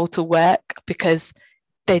to go to work because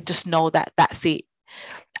they just know that that's it.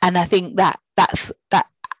 And I think that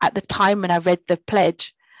at the time when I read the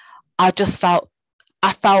pledge, I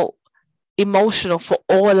felt emotional for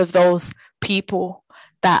all of those people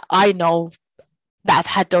that I know that have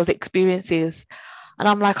had those experiences. And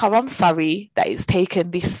I'm like, oh, I'm sorry that it's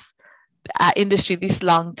taken this industry this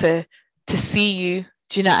long to see you.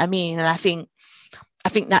 Do you know what I mean? And I think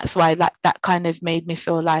that's why that kind of made me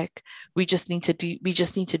feel like we just need to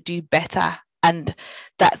do better. And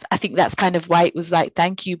I think that's kind of why it was like,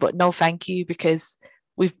 thank you, but no thank you, because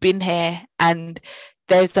we've been here and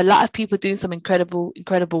there's a lot of people doing some incredible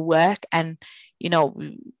work, and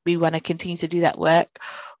we want to continue to do that work.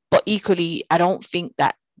 But equally, I don't think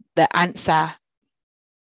that the answer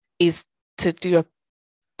is to do a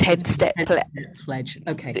 10-step pledge.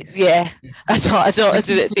 Okay. Yeah, I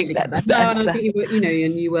didn't think that's the answer. I think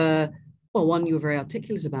you were one, you were very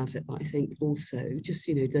articulate about it, but I think also just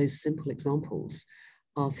those simple examples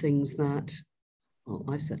are things that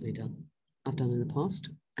I've certainly done. I've done in the past,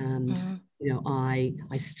 and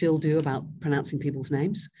I still do about pronouncing people's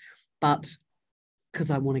names, but because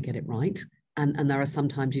I want to get it right. And there are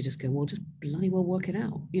sometimes you just go, well, just bloody well work it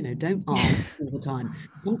out. Don't ask all the time.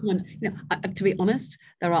 Sometimes, to be honest,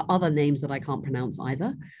 there are other names that I can't pronounce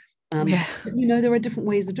either. But, there are different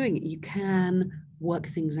ways of doing it. You can work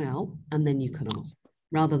things out and then you can ask,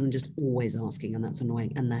 rather than just always asking, and that's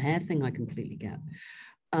annoying. And the hair thing, I completely get.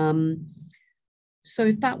 So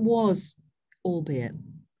if that was, albeit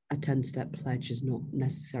a 10-step pledge is not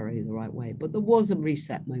necessarily the right way, but there was a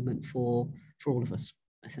reset moment for all of us,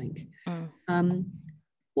 I think.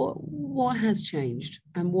 What has changed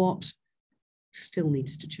and what still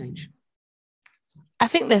needs to change? I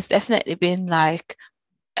think there's definitely been like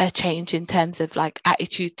a change in terms of like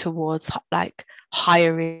attitude towards like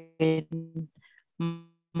hiring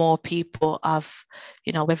more people of,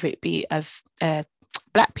 whether it be of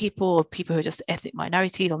Black people or people who are just ethnic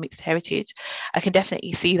minorities or mixed heritage. I can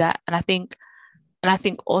definitely see that. And I think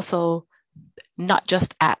also not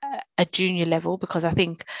just at a junior level, because I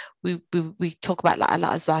think we talk about that a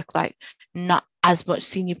lot as like not as much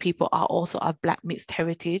senior people are also of Black mixed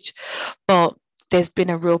heritage, but there's been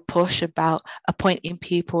a real push about appointing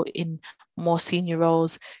people in more senior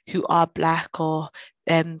roles who are Black or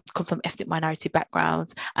come from ethnic minority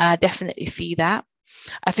backgrounds. And I definitely see that.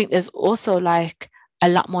 I think there's also like a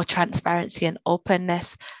lot more transparency and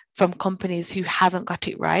openness from companies who haven't got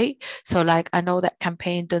it right. So like I know that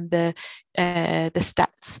Campaign done the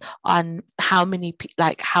stats on how many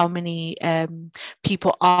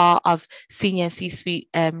people are of senior C-suite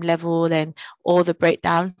level and all the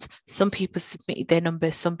breakdowns. Some people submitted their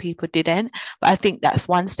numbers, some people didn't. But I think that's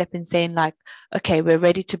one step in saying like, okay, we're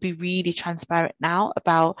ready to be really transparent now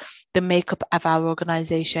about the makeup of our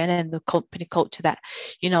organization and the company culture that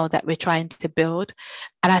that we're trying to build.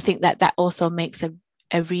 And I think that also makes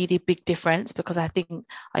a really big difference, because I think,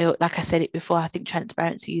 like I said it before, I think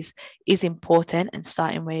transparency is important, and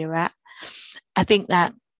starting where you're at. I think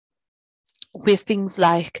that with things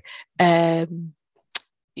like Black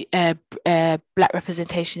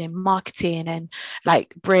representation in marketing and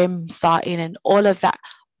like BRIM starting and all of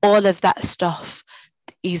that stuff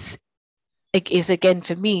is again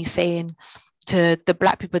for me saying to the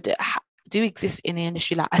Black people that do exist in the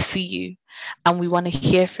industry, like I see you and we want to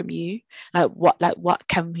hear from you, what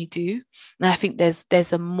can we do? And I think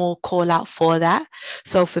there's a more call out for that.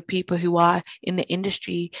 So for people who are in the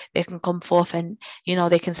industry, they can come forth and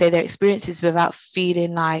they can say their experiences without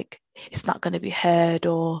feeling like it's not going to be heard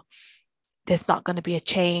or there's not going to be a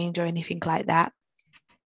change or anything like that.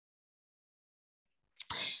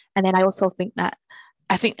 And then I also think that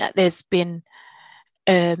there's been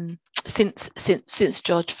since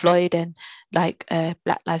George Floyd and like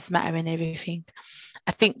Black Lives Matter and everything,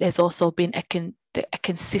 I think there's also been a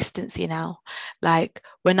consistency now. Like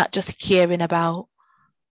we're not just hearing about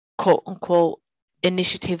quote unquote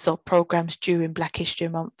initiatives or programs during Black History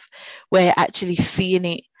Month, we're actually seeing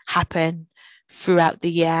it happen throughout the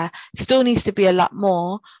year. Still needs to be a lot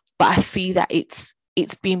more, but I see that it's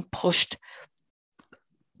being pushed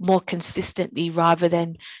more consistently rather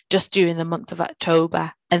than just during the month of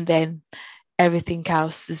October and then everything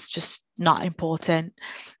else is just not important.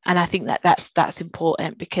 And I think that's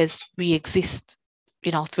important because we exist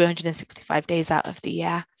 365 days out of the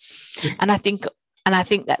year. And I think And I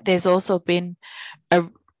think that there's also been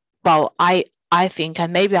I think,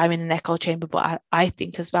 and maybe I'm in an echo chamber, but I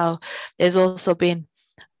think as well, there's also been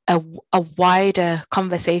a wider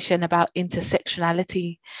conversation about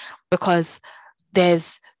intersectionality, because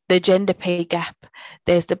there's the gender pay gap,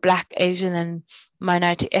 there's the Black, Asian, and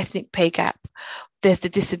minority ethnic pay gap, there's the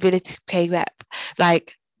disability pay gap.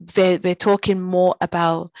 Like we're talking more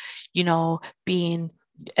about, being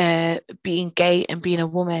gay and being a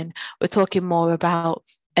woman. We're talking more about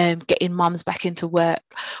getting mums back into work.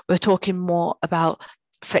 We're talking more about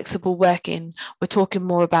flexible working. We're talking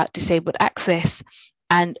more about disabled access.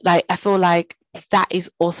 And like, I feel like that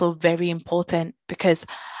is also very important, because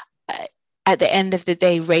at the end of the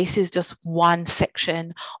day, race is just one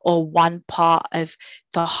section or one part of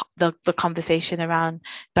the conversation around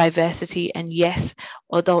diversity. And yes,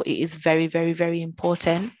 although it is very, very, very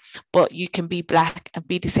important, but you can be Black and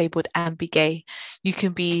be disabled and be gay. You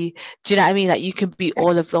can be, do you know what I mean? Like, you can be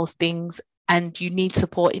all of those things, and you need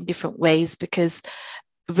support in different ways, because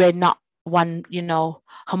we're not one,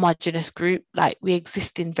 homogenous group. Like, we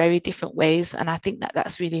exist in very different ways, and I think that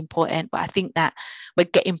that's really important. But I think that we're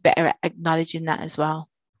getting better at acknowledging that as well.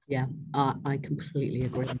 Yeah, I completely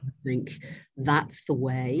agree. I think that's the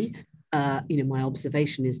way. My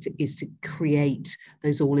observation is to create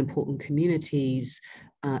those all important communities,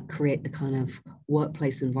 create the kind of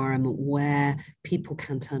workplace environment where people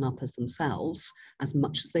can turn up as themselves as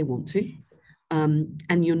much as they want to.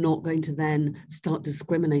 And you're not going to then start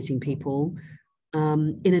discriminating people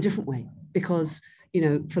in a different way. Because,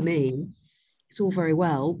 for me, it's all very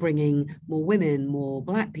well bringing more women, more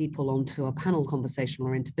Black people onto a panel conversation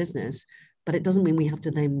or into business, but it doesn't mean we have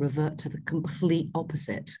to then revert to the complete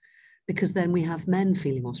opposite, because then we have men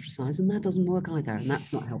feeling ostracized, and that doesn't work either, and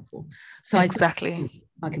that's not helpful. So exactly.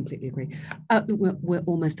 I completely agree. We're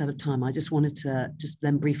almost out of time. I just wanted to just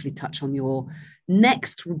then briefly touch on your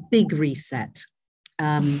next big reset,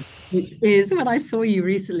 which is when I saw you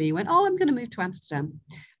recently. You went, "Oh, I'm going to move to Amsterdam.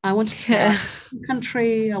 I want to try a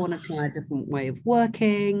country. I want to try a different way of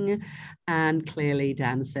working." And clearly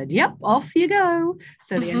Dan said, "Yep, off you go."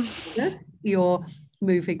 So the end of this, you're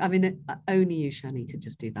moving. I mean, only you, Shani, could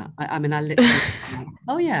just do that. I literally like,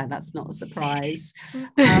 oh yeah, that's not a surprise.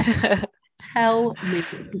 Tell me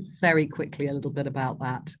just very quickly a little bit about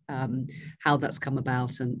that, how that's come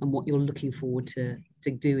about, and what you're looking forward to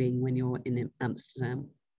doing when you're in Amsterdam.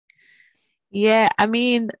 Yeah, I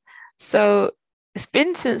mean, so it's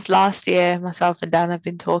been since last year, myself and Dan have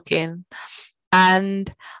been talking.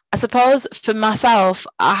 And I suppose for myself,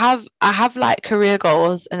 I have like career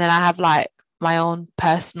goals, and then I have like my own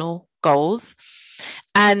personal goals.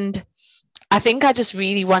 And I think I just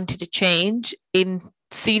really wanted to change in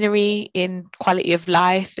scenery, in quality of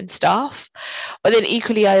life and stuff. But then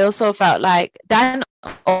equally, I also felt like Dan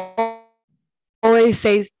always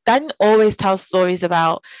tells stories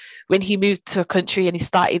about when he moved to a country and he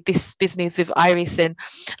started this business with Iris, and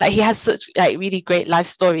like, he has such like really great life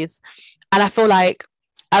stories. And I feel like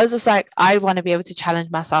I was just like, I want to be able to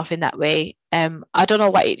challenge myself in that way. I don't know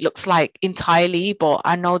what it looks like entirely, but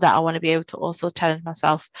I know that I want to be able to also challenge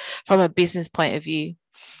myself from a business point of view.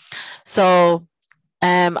 So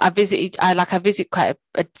I visited quite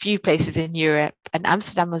a few places in Europe, and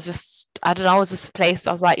Amsterdam was just, I don't know, was just a place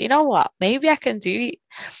I was like, you know what, maybe I can do it.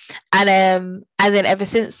 And then ever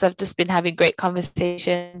since, I've just been having great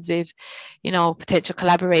conversations with, potential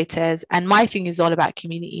collaborators. And my thing is all about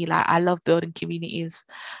community. Like, I love building communities.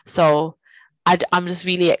 So I'm just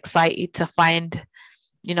really excited to find,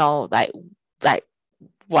 like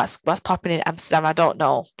what's popping in Amsterdam. I don't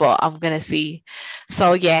know, but I'm gonna see.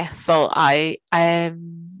 So yeah, so I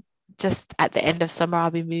just at the end of summer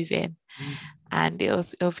I'll be moving, and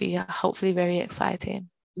it'll be hopefully very exciting.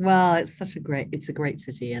 Well, it's a great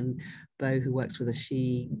city, and Bo, who works with us,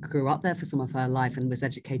 she grew up there for some of her life and was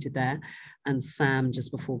educated there. And Sam,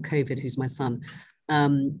 just before COVID, who's my son,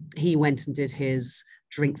 he went and did his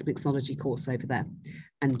drinks mixology course over there.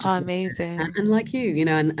 And just amazing. And like you,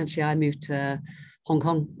 and actually I moved to Hong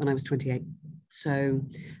Kong when I was 28. So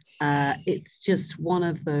it's just one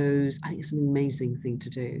of those, I think it's an amazing thing to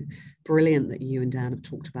do. Brilliant that you and Dan have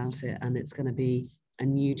talked about it, and it's going to be a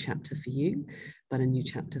new chapter for you, but a new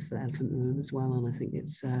chapter for the Elephant Room as well. And I think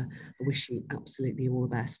I wish you absolutely all the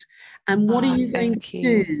best. And what are you going to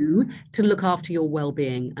do to look after your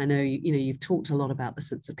well-being? I know you've talked a lot about the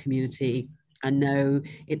sense of community. I know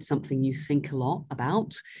it's something you think a lot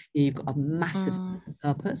about. You've got a massive sense of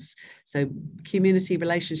purpose. So community,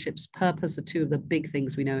 relationships, purpose are two of the big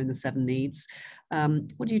things we know in the 7 needs.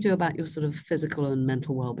 What do you do about your sort of physical and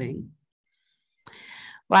mental well-being?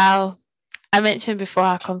 Well, I mentioned before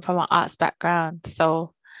I come from an arts background.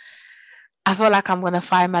 So I feel like I'm going to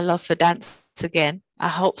find my love for dance again. I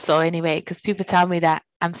hope so anyway, because people tell me that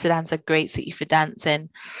Amsterdam's a great city for dance, and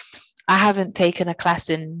I haven't taken a class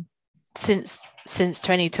in since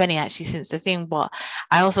 2020, actually, since the thing, but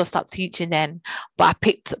I also stopped teaching then. But I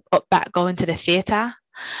picked up back going to the theatre.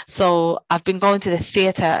 So I've been going to the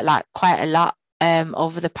theatre like quite a lot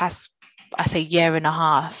over the past, I say, year and a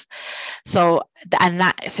half. So, and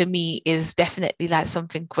that for me is definitely like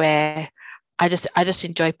something where I just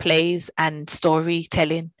enjoy plays and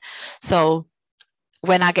storytelling. So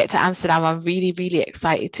when I get to Amsterdam, I'm really, really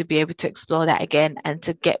excited to be able to explore that again and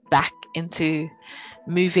to get back into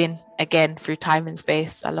moving again through time and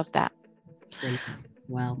space. I love that. Brilliant.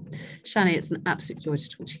 Well, Shani, it's an absolute joy to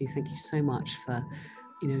talk to you. Thank you so much for,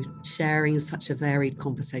 sharing such a varied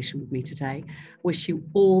conversation with me today. Wish you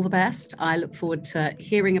all the best. I look forward to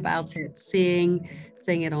hearing about it, seeing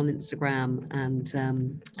it on Instagram, and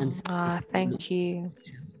thank you.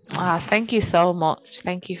 Thank you so much.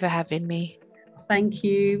 Thank you for having me. Thank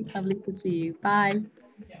you. Lovely to see you. Bye.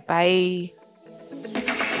 Bye.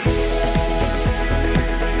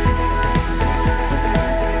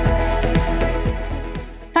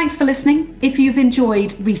 Thanks for listening. If you've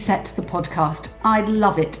enjoyed Reset the podcast, I'd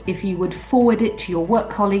love it if you would forward it to your work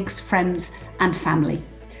colleagues, friends, and family.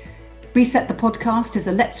 Reset the podcast is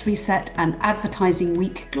a Let's Reset and Advertising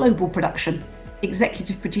Week global production.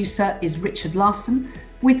 Executive producer is Richard Larson,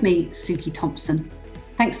 with me, Suki Thompson.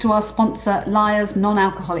 Thanks to our sponsor, Lyre's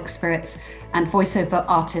Non-Alcoholic Spirits, and voiceover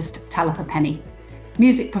artist, Talitha Penny.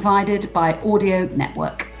 Music provided by Audio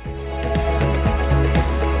Network.